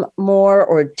Instagram more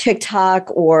or TikTok,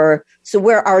 so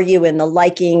where are you in the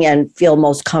liking and feel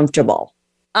most comfortable?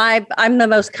 I'm the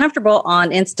most comfortable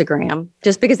on Instagram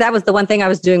just because that was the one thing I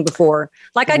was doing before.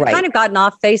 Like I'd kind of gotten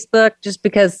off Facebook just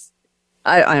because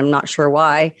I'm not sure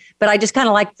why, but I just kind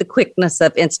of liked the quickness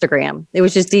of Instagram. It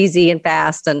was just easy and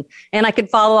fast. And I could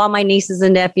follow all my nieces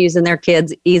and nephews and their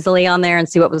kids easily on there and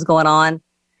see what was going on.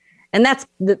 And that's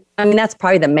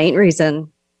probably the main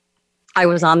reason I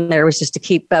was on there, was just to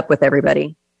keep up with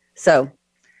everybody. So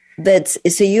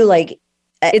you like,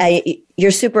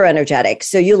 you're super energetic.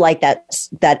 So you like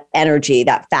that energy,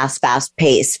 that fast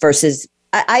pace versus,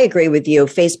 I agree with you.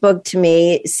 Facebook to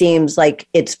me seems like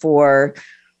it's for,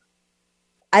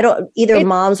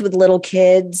 moms with little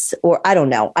kids or I don't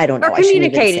know. Or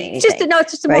communicating. It's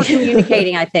just more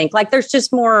communicating, I think. Like there's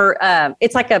just more,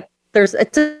 it's a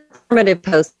informative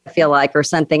post, I feel like, or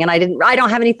something. And I didn't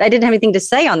have anything to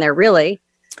say on there really.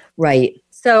 Right.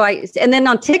 So and then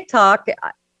on TikTok,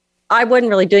 I wasn't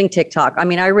really doing TikTok. I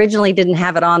mean, I originally didn't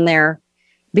have it on there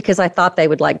because I thought they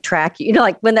would like track you.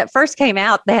 Like when that first came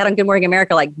out, they had on Good Morning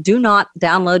America, like, don't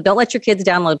let your kids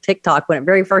download TikTok when it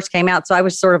very first came out. So I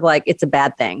was sort of like, it's a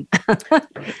bad thing.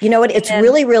 You know what? It's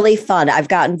really, really fun. I've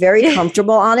gotten very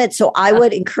comfortable on it. So I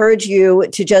would encourage you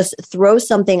to just throw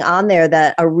something on there,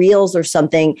 that a Reels or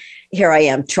something. Here I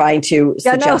am trying to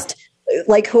suggest,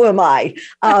 like, who am I?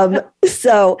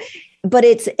 But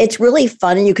it's really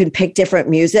fun and you can pick different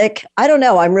music. I don't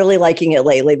know. I'm really liking it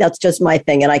lately. That's just my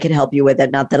thing and I can help you with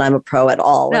it. Not that I'm a pro at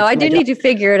all. No, I do need to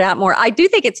figure it out more. I do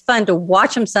think it's fun to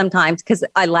watch them sometimes because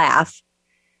I laugh.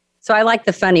 So I like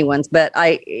the funny ones, but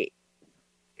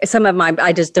some of them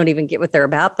I just don't even get what they're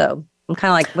about though. I'm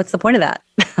kind of like, what's the point of that?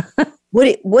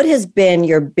 What has been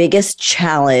your biggest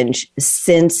challenge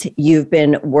since you've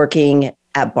been working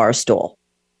at Barstool?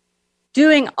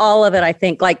 Doing all of it, I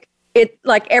think. Like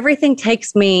everything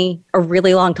takes me a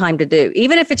really long time to do.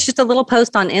 Even if it's just a little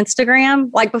post on Instagram,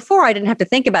 like before I didn't have to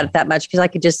think about it that much because I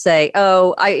could just say,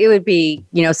 it would be,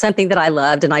 something that I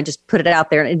loved and I just put it out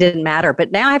there and it didn't matter.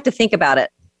 But now I have to think about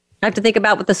it. I have to think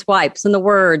about with the swipes and the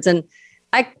words. And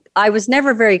I was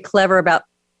never very clever about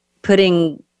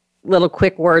putting little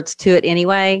quick words to it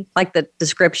anyway, like the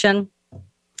description.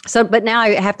 So, but now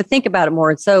I have to think about it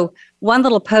more. And so one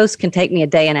little post can take me a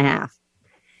day and a half.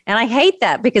 And I hate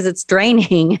that because it's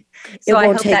draining. So it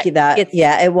won't take you that.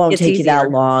 It won't take you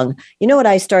that long. You know what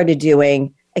I started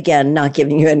doing? Again, not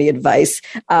giving you any advice.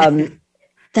 That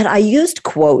I used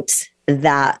quotes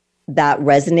that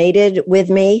resonated with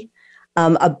me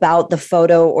about the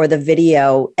photo or the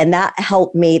video, and that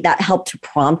helped me. That helped to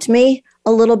prompt me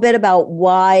a little bit about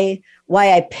why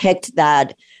I picked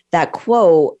that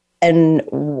quote, and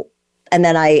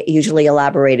then I usually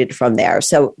elaborated from there.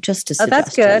 So just a suggestion.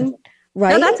 That's good.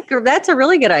 Right? No, that's a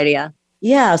really good idea.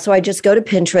 Yeah. So I just go to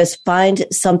Pinterest, find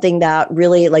something that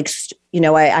really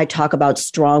I talk about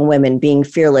strong women being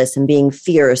fearless and being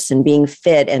fierce and being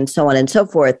fit and so on and so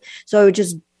forth. So I would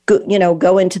just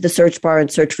go into the search bar and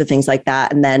search for things like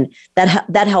that. And then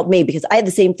that helped me because I had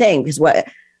the same thing because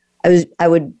I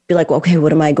would be like, well, okay,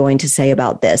 what am I going to say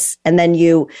about this? And then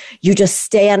you just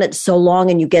stay on it so long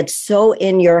and you get so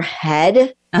in your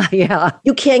head. Yeah.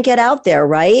 You can't get out there.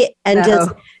 Right. And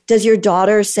does your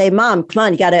daughter say, Mom, come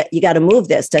on, you gotta move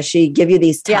this? Does she give you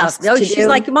these tasks? Yeah. She's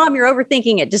like, Mom, you're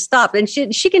overthinking it. Just stop. And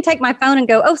she can take my phone and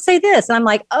go, oh, say this. And I'm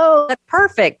like, oh, that's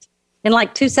perfect. In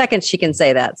like 2 seconds, she can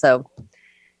say that. So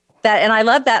and I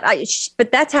love that.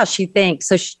 But that's how she thinks.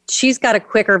 So she's got a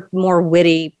quicker, more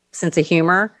witty sense of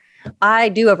humor. I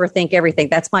do overthink everything.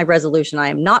 That's my resolution. I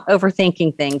am not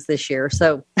overthinking things this year.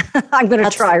 So I'm going to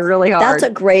try really hard.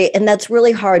 That's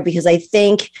really hard because I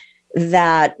think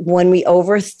that when we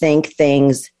overthink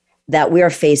things, that we are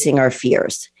facing our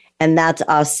fears. And that's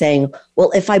us saying,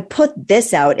 well, if I put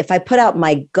this out, if I put out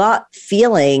my gut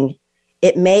feeling,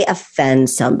 it may offend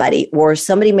somebody, or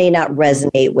somebody may not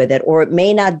resonate with it, or it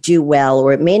may not do well,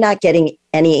 or it may not get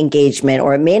any engagement,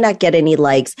 or it may not get any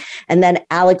likes. And then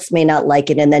Alex may not like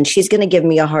it. And then she's going to give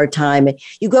me a hard time.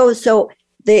 You go, so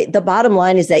the bottom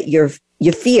line is that you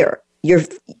fear.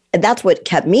 That's what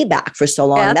kept me back for so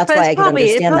long. Yeah, that's why I can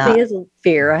understand that. It probably is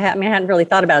fear. I hadn't really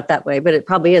thought about it that way, but it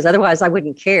probably is. Otherwise, I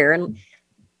wouldn't care. And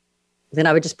then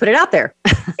I would just put it out there.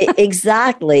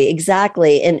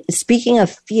 Exactly. And speaking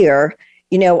of fear,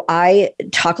 I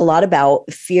talk a lot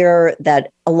about fear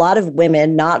that a lot of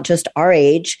women, not just our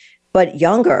age, but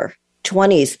younger,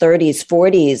 20s, 30s,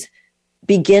 40s,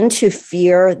 begin to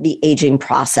fear the aging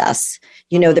process.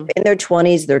 They're in their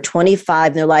 20s, they're 25,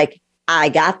 and they're like, I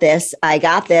got this.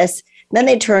 Then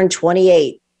they turn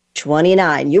 28,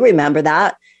 29. You remember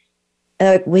that?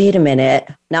 They're like, wait a minute.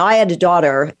 Now I had a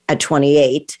daughter at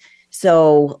 28.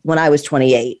 So when I was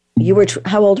 28, you were,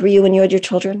 how old were you when you had your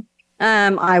children?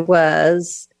 I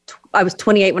was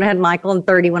 28 when I had Michael and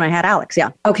 30 when I had Alex.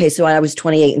 Yeah. Okay. So I was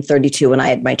 28 and 32 when I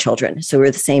had my children. So we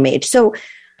were the same age. So,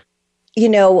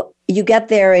 you get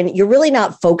there and you're really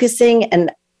not focusing,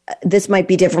 and this might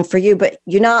be different for you, but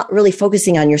you're not really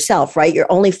focusing on yourself, right?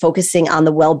 You're only focusing on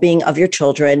the well-being of your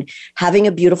children, having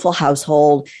a beautiful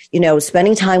household,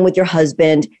 spending time with your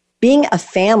husband, being a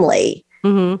family.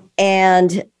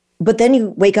 Mm-hmm. But then you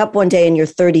wake up one day and you're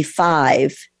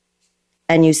 35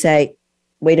 and you say,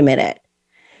 wait a minute.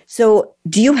 So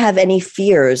do you have any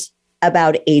fears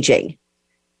about aging?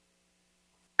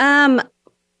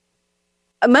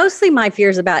 Mostly my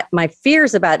fears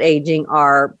about aging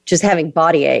are just having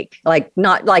body ache, like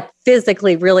not like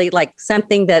physically, really like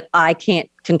something that I can't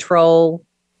control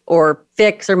or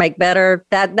fix or make better.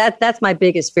 That's my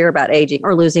biggest fear about aging,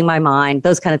 or losing my mind,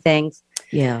 those kind of things.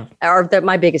 Yeah. Are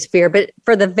my biggest fear. But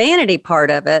for the vanity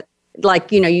part of it,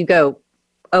 like, you go,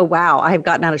 oh, wow, I have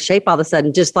gotten out of shape all of a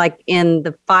sudden. Just like in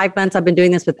the 5 months I've been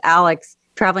doing this with Alex,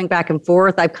 traveling back and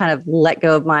forth, I've kind of let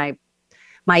go of my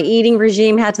eating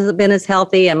regime hasn't been as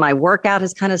healthy, and my workout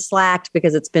has kind of slacked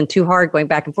because it's been too hard going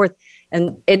back and forth.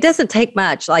 And it doesn't take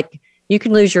much. Like, you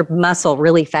can lose your muscle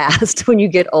really fast when you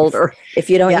get older. If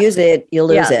you don't use it, you'll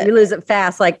lose it. You lose it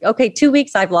fast. Like, okay, 2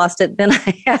 weeks I've lost it. Then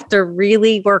I have to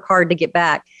really work hard to get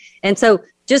back. And so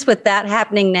just with that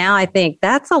happening now, I think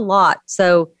that's a lot.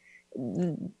 So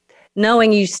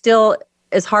knowing you still,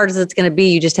 as hard as it's going to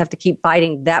be, you just have to keep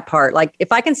fighting that part. Like,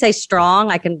 if I can stay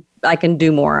strong, I can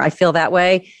do more. I feel that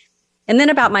way. And then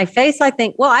about my face, I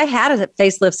think, well, I had a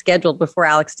facelift scheduled before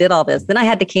Alex did all this. Then I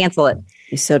had to cancel it.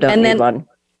 You so don't need one.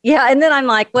 Yeah. And then I'm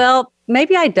like, well,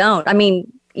 maybe I don't. I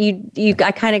mean,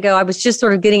 I kind of go, I was just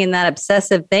sort of getting in that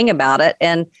obsessive thing about it.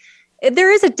 And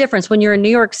there is a difference when you're in New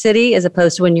York City as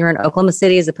opposed to when you're in Oklahoma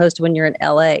City, as opposed to when you're in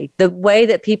LA, the way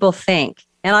that people think.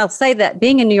 And I'll say that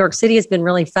being in New York City has been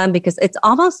really fun because it's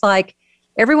almost like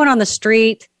everyone on the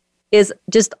street is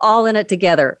just all in it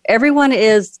together. Everyone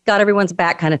is got everyone's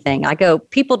back kind of thing. I go,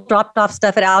 people dropped off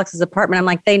stuff at Alex's apartment. I'm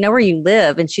like, they know where you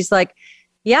live. And she's like,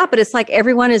 yeah, but it's like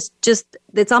everyone is just,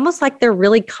 it's almost like they're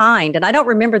really kind. And I don't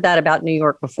remember that about New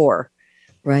York before.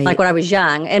 Right. Like when I was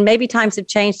young. And maybe times have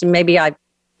changed and maybe I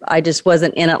just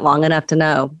wasn't in it long enough to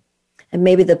know. And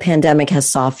maybe the pandemic has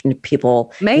softened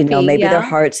people. Maybe, their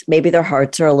hearts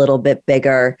are a little bit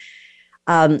bigger.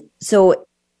 So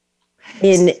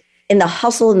in the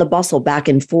hustle and the bustle back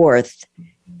and forth,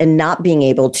 and not being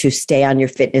able to stay on your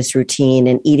fitness routine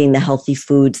and eating the healthy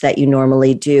foods that you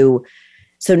normally do.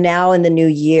 So now in the new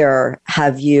year,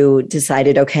 have you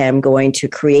decided, okay, I'm going to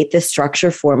create this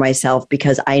structure for myself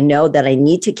because I know that I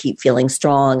need to keep feeling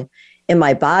strong in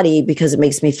my body because it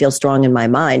makes me feel strong in my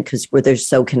mind because they're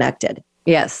so connected.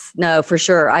 Yes, no, for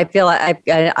sure. I feel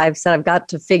I've said I've got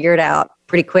to figure it out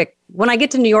pretty quick. When I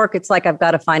get to New York, it's like I've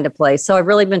got to find a place. So I've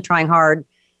really been trying hard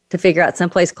to figure out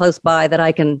someplace close by that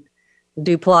I can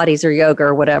do Pilates or yoga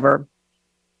or whatever.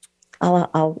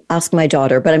 I'll ask my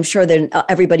daughter, but I'm sure that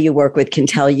everybody you work with can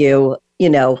tell you,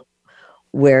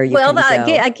 where you can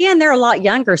go. Again, they're a lot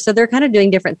younger, so they're kind of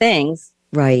doing different things.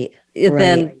 Right.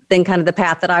 Than kind of the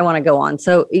path that I want to go on.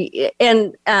 So,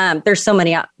 and there's so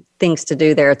many things to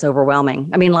do there. It's overwhelming.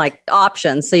 I mean, like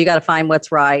options. So you got to find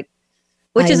what's right,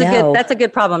 which is that's a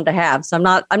good problem to have. So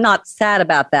I'm not sad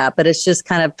about that, but it's just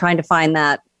kind of trying to find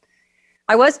that.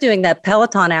 I was doing that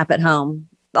Peloton app at home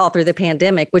all through the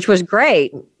pandemic, which was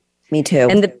great. Me too.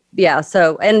 And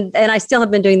so I still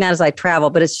have been doing that as I travel,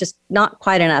 but it's just not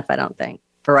quite enough, I don't think,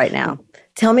 for right now.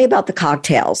 Tell me about the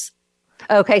cocktails.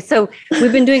 Okay, so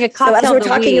we've been doing a cocktail. So as we're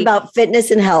talking about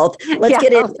fitness and health, let's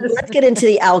get into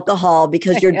the alcohol,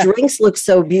 because your drinks look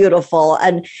so beautiful,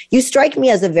 and you strike me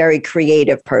as a very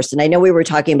creative person. I know we were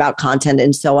talking about content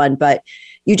and so on, but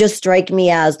you just strike me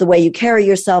as the way you carry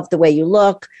yourself, the way you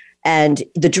look. And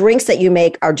the drinks that you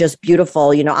make are just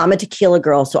beautiful. You know, I'm a tequila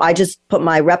girl, so I just put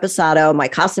my Reposado, my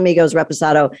Casamigos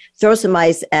Reposado, throw some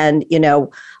ice and, you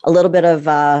know, a little bit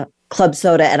of club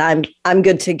soda, and I'm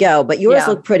good to go. But yours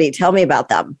look pretty. Tell me about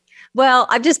them. Well,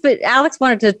 Alex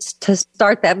wanted to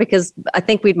start that because I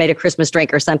think we'd made a Christmas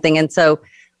drink or something. And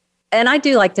I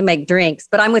do like to make drinks,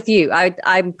 but I'm with you.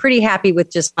 I'm pretty happy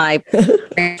with just my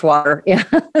water. Yeah.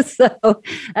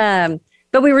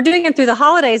 But we were doing it through the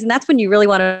holidays, and that's when you really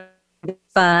want to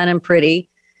fun and pretty.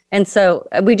 And so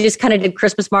we just kind of did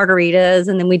Christmas margaritas,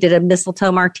 and then we did a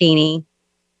mistletoe martini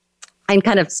and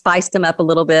kind of spiced them up a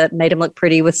little bit, made them look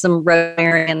pretty with some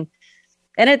rosemary and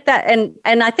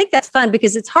I think that's fun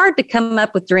because it's hard to come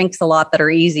up with drinks a lot that are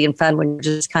easy and fun when you're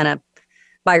just kind of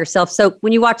by yourself. So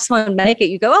when you watch someone make it,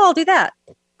 you go, "Oh, I'll do that."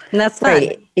 And that's fun.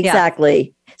 Right,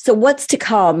 exactly. Yeah. So what's to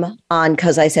come on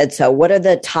Because I Said So? What are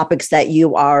the topics that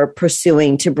you are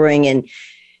pursuing to bring and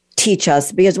teach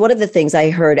us? Because one of the things I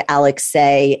heard Alex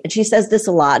say, and she says this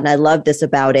a lot, and I love this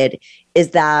about it,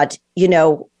 is that, you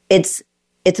know, it's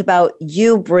about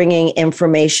you bringing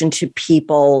information to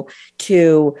people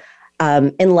to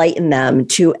enlighten them,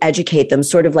 to educate them,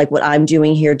 sort of like what I'm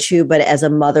doing here too, but as a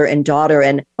mother and daughter.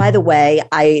 And by the way,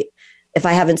 if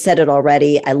I haven't said it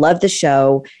already, I love the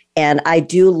show. And I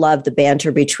do love the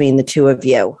banter between the two of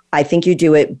you. I think you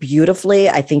do it beautifully.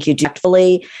 I think you do it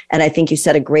tactfully. And I think you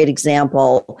set a great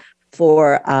example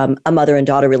for a mother and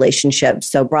daughter relationship.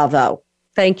 So bravo.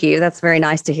 Thank you. That's very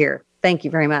nice to hear. Thank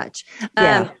you very much.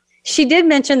 Yeah. She did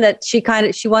mention that she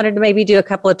wanted to maybe do a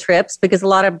couple of trips because a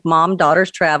lot of mom daughters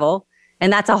travel.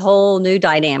 And that's a whole new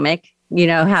dynamic, you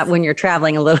know, when you're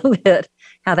traveling a little bit,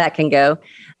 how that can go.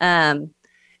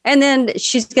 And then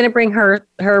she's going to bring her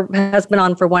husband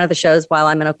on for one of the shows while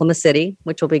I'm in Oklahoma City,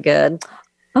 which will be good.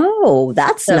 Oh,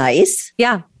 that's nice.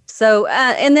 Yeah. So,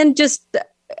 and then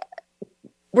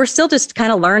we're still just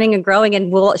kind of learning and growing.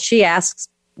 And she asks,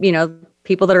 you know,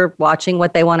 people that are watching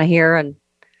what they want to hear. And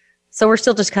so we're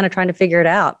still just kind of trying to figure it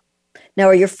out. Now,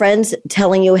 are your friends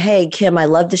telling you, "Hey, Kim, I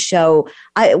love the show.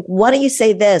 Why don't you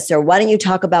say this? Or why don't you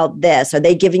talk about this?" Are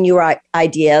they giving you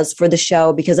ideas for the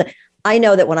show? Because I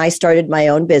know that when I started my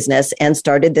own business and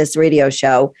started this radio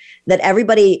show, that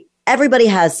everybody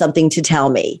has something to tell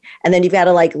me. And then you've got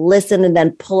to like listen and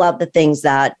then pull out the things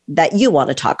that you want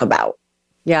to talk about.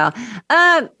 Yeah.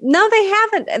 No, they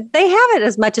haven't. They haven't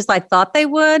as much as I thought they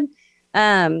would.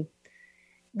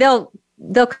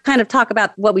 They'll kind of talk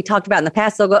about what we talked about in the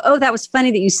past. They'll go, "Oh, that was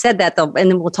funny that you said that," and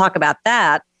then we'll talk about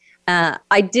that.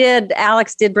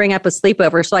 Alex did bring up a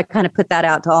sleepover, so I kind of put that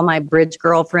out to all my bridge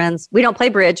girlfriends. We don't play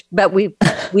bridge, but we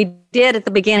did at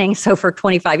the beginning. So for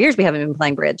 25 years, we haven't been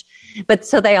playing bridge. But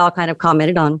so they all kind of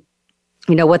commented on,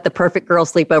 you know, what the perfect girl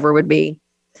sleepover would be.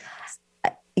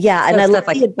 Yeah, and I love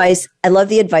the advice. I love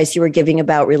the advice you were giving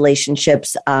about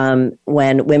relationships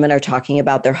when women are talking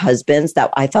about their husbands.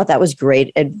 That I thought that was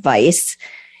great advice.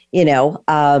 You know,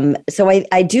 so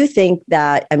I do think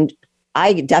that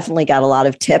I definitely got a lot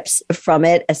of tips from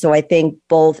it. So I think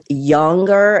both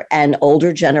younger and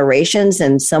older generations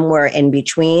and somewhere in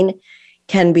between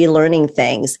can be learning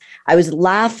things. I was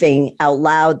laughing out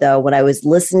loud, though, when I was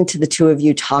listening to the two of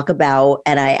you talk about,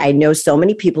 and I know so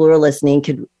many people who are listening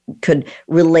could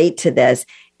relate to this,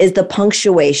 is the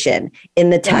punctuation in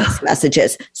the text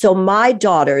messages. So my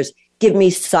daughters give me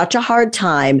such a hard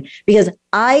time because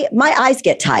my eyes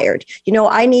get tired. You know,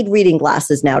 I need reading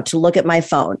glasses now to look at my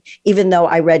phone, even though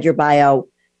I read your bio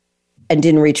and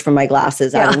didn't reach for my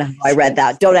glasses. Yeah. I don't know how I read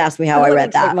that. Don't ask me how I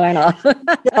read that. Take mine off.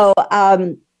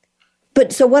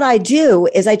 So what I do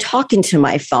is I talk into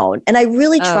my phone and I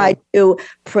really try to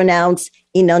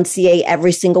enunciate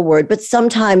every single word. But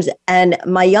sometimes, and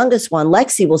my youngest one,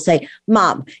 Lexi, will say,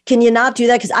 "Mom, can you not do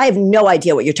that? Because I have no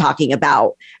idea what you're talking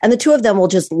about." And the two of them will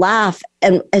just laugh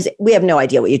and as we have no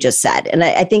idea what you just said. And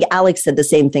I think Alex said the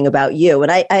same thing about you.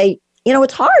 And I, you know,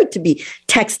 it's hard to be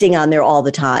texting on there all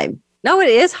the time. No, it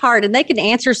is hard. And they can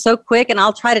answer so quick and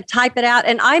I'll try to type it out.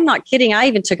 And I'm not kidding. I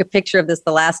even took a picture of this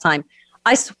the last time.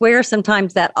 I swear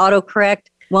sometimes that autocorrect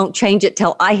won't change it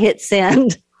till I hit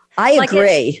send. I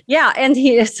agree.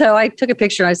 And so I took a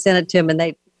picture and I sent it to him,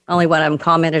 and only one of them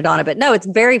commented on it. But no, it's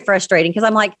very frustrating because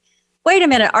I'm like, wait a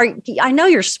minute, I know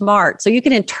you're smart, so you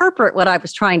can interpret what I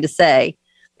was trying to say.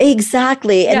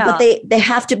 Exactly. But they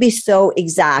have to be so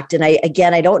exact. And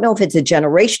I don't know if it's a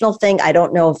generational thing. I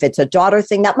don't know if it's a daughter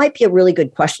thing. That might be a really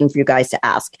good question for you guys to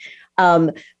ask.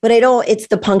 But it's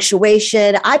the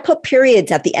punctuation. I put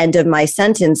periods at the end of my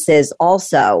sentences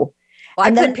also. Well,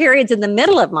 I put periods in the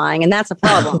middle of mine, and that's a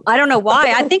problem. I don't know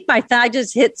why. I think I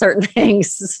just hit certain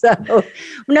things. So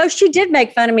no, she did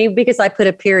make fun of me because I put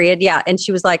a period. Yeah. And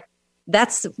she was like,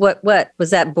 that's what was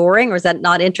that boring or is that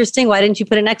not interesting? Why didn't you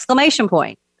put an exclamation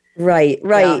point? Right.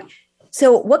 Yeah.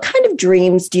 So what kind of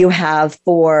dreams do you have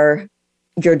for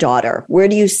your daughter? Where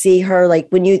do you see her? Like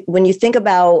when you think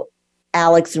about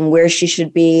Alex and where she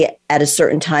should be at a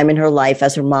certain time in her life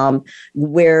as her mom,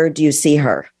 where do you see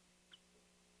her?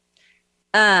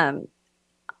 You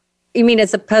mean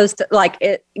as opposed to like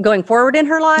going forward in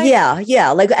her life?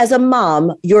 Yeah. Like as a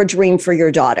mom, your dream for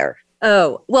your daughter.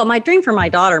 Oh, well, my dream for my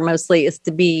daughter mostly is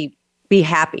to be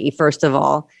happy, first of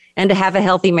all, and to have a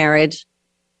healthy marriage,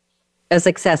 a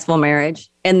successful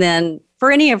marriage. And then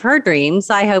for any of her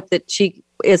dreams, I hope that she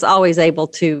is always able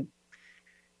to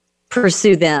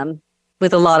pursue them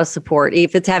with a lot of support.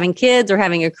 If it's having kids or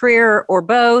having a career or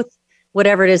both,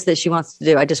 whatever it is that she wants to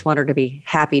do, I just want her to be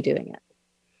happy doing it.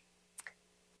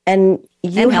 And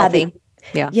healthy.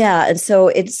 Yeah. And so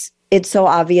it's so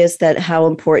obvious that how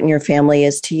important your family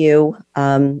is to you.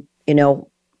 My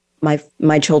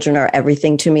children are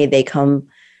everything to me. They come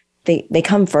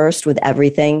first with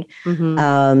everything.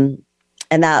 Mm-hmm.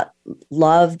 And that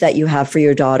love that you have for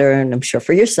your daughter, and I'm sure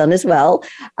for your son as well,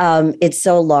 it's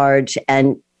so large,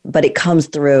 but it comes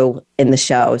through in the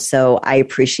show. So I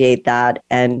appreciate that.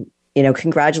 And,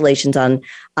 congratulations on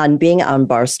being on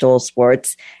Barstool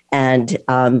Sports and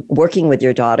working with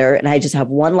your daughter. And I just have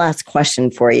one last question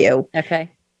for you.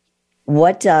 Okay.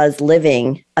 What does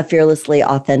living a fearlessly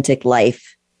authentic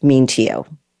life mean to you?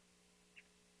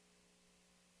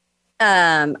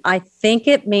 I think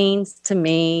it means to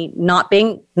me not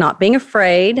being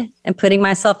afraid and putting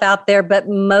myself out there, but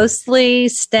mostly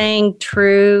staying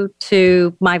true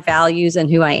to my values and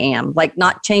who I am, like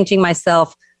not changing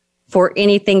myself for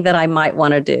anything that I might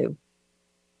want to do.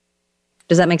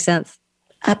 Does that make sense?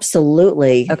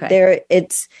 Absolutely. Okay.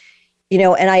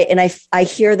 I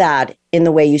hear that in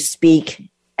the way you speak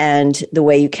and the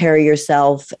way you carry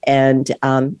yourself. And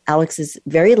Alex is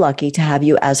very lucky to have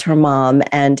you as her mom,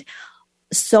 and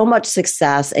so much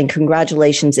success and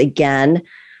congratulations again.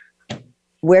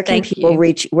 Where can people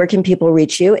reach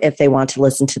you if they want to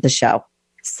listen to the show?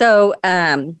 So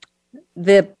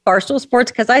the Barstool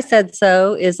Sports, because I said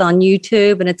so, is on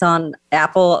YouTube and it's on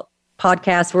Apple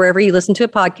Podcasts, wherever you listen to a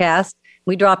podcast.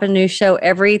 We drop a new show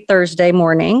every Thursday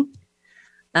morning.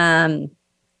 And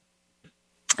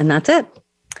that's it.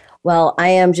 Well, I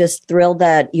am just thrilled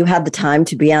that you had the time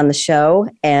to be on the show,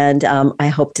 and I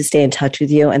hope to stay in touch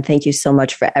with you. And thank you so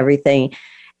much for everything.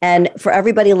 And for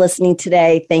everybody listening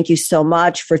today, thank you so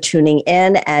much for tuning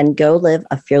in, and go live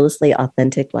a fearlessly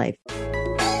authentic life.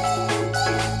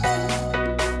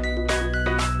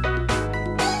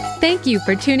 Thank you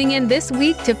for tuning in this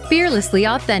week to Fearlessly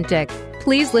Authentic.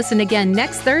 Please listen again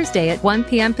next Thursday at 1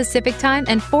 p.m. Pacific Time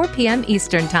and 4 p.m.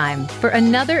 Eastern Time for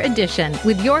another edition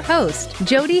with your host,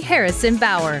 Jody Harrison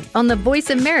Bauer, on the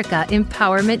Voice America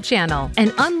Empowerment Channel,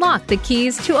 and unlock the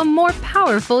keys to a more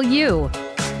powerful you.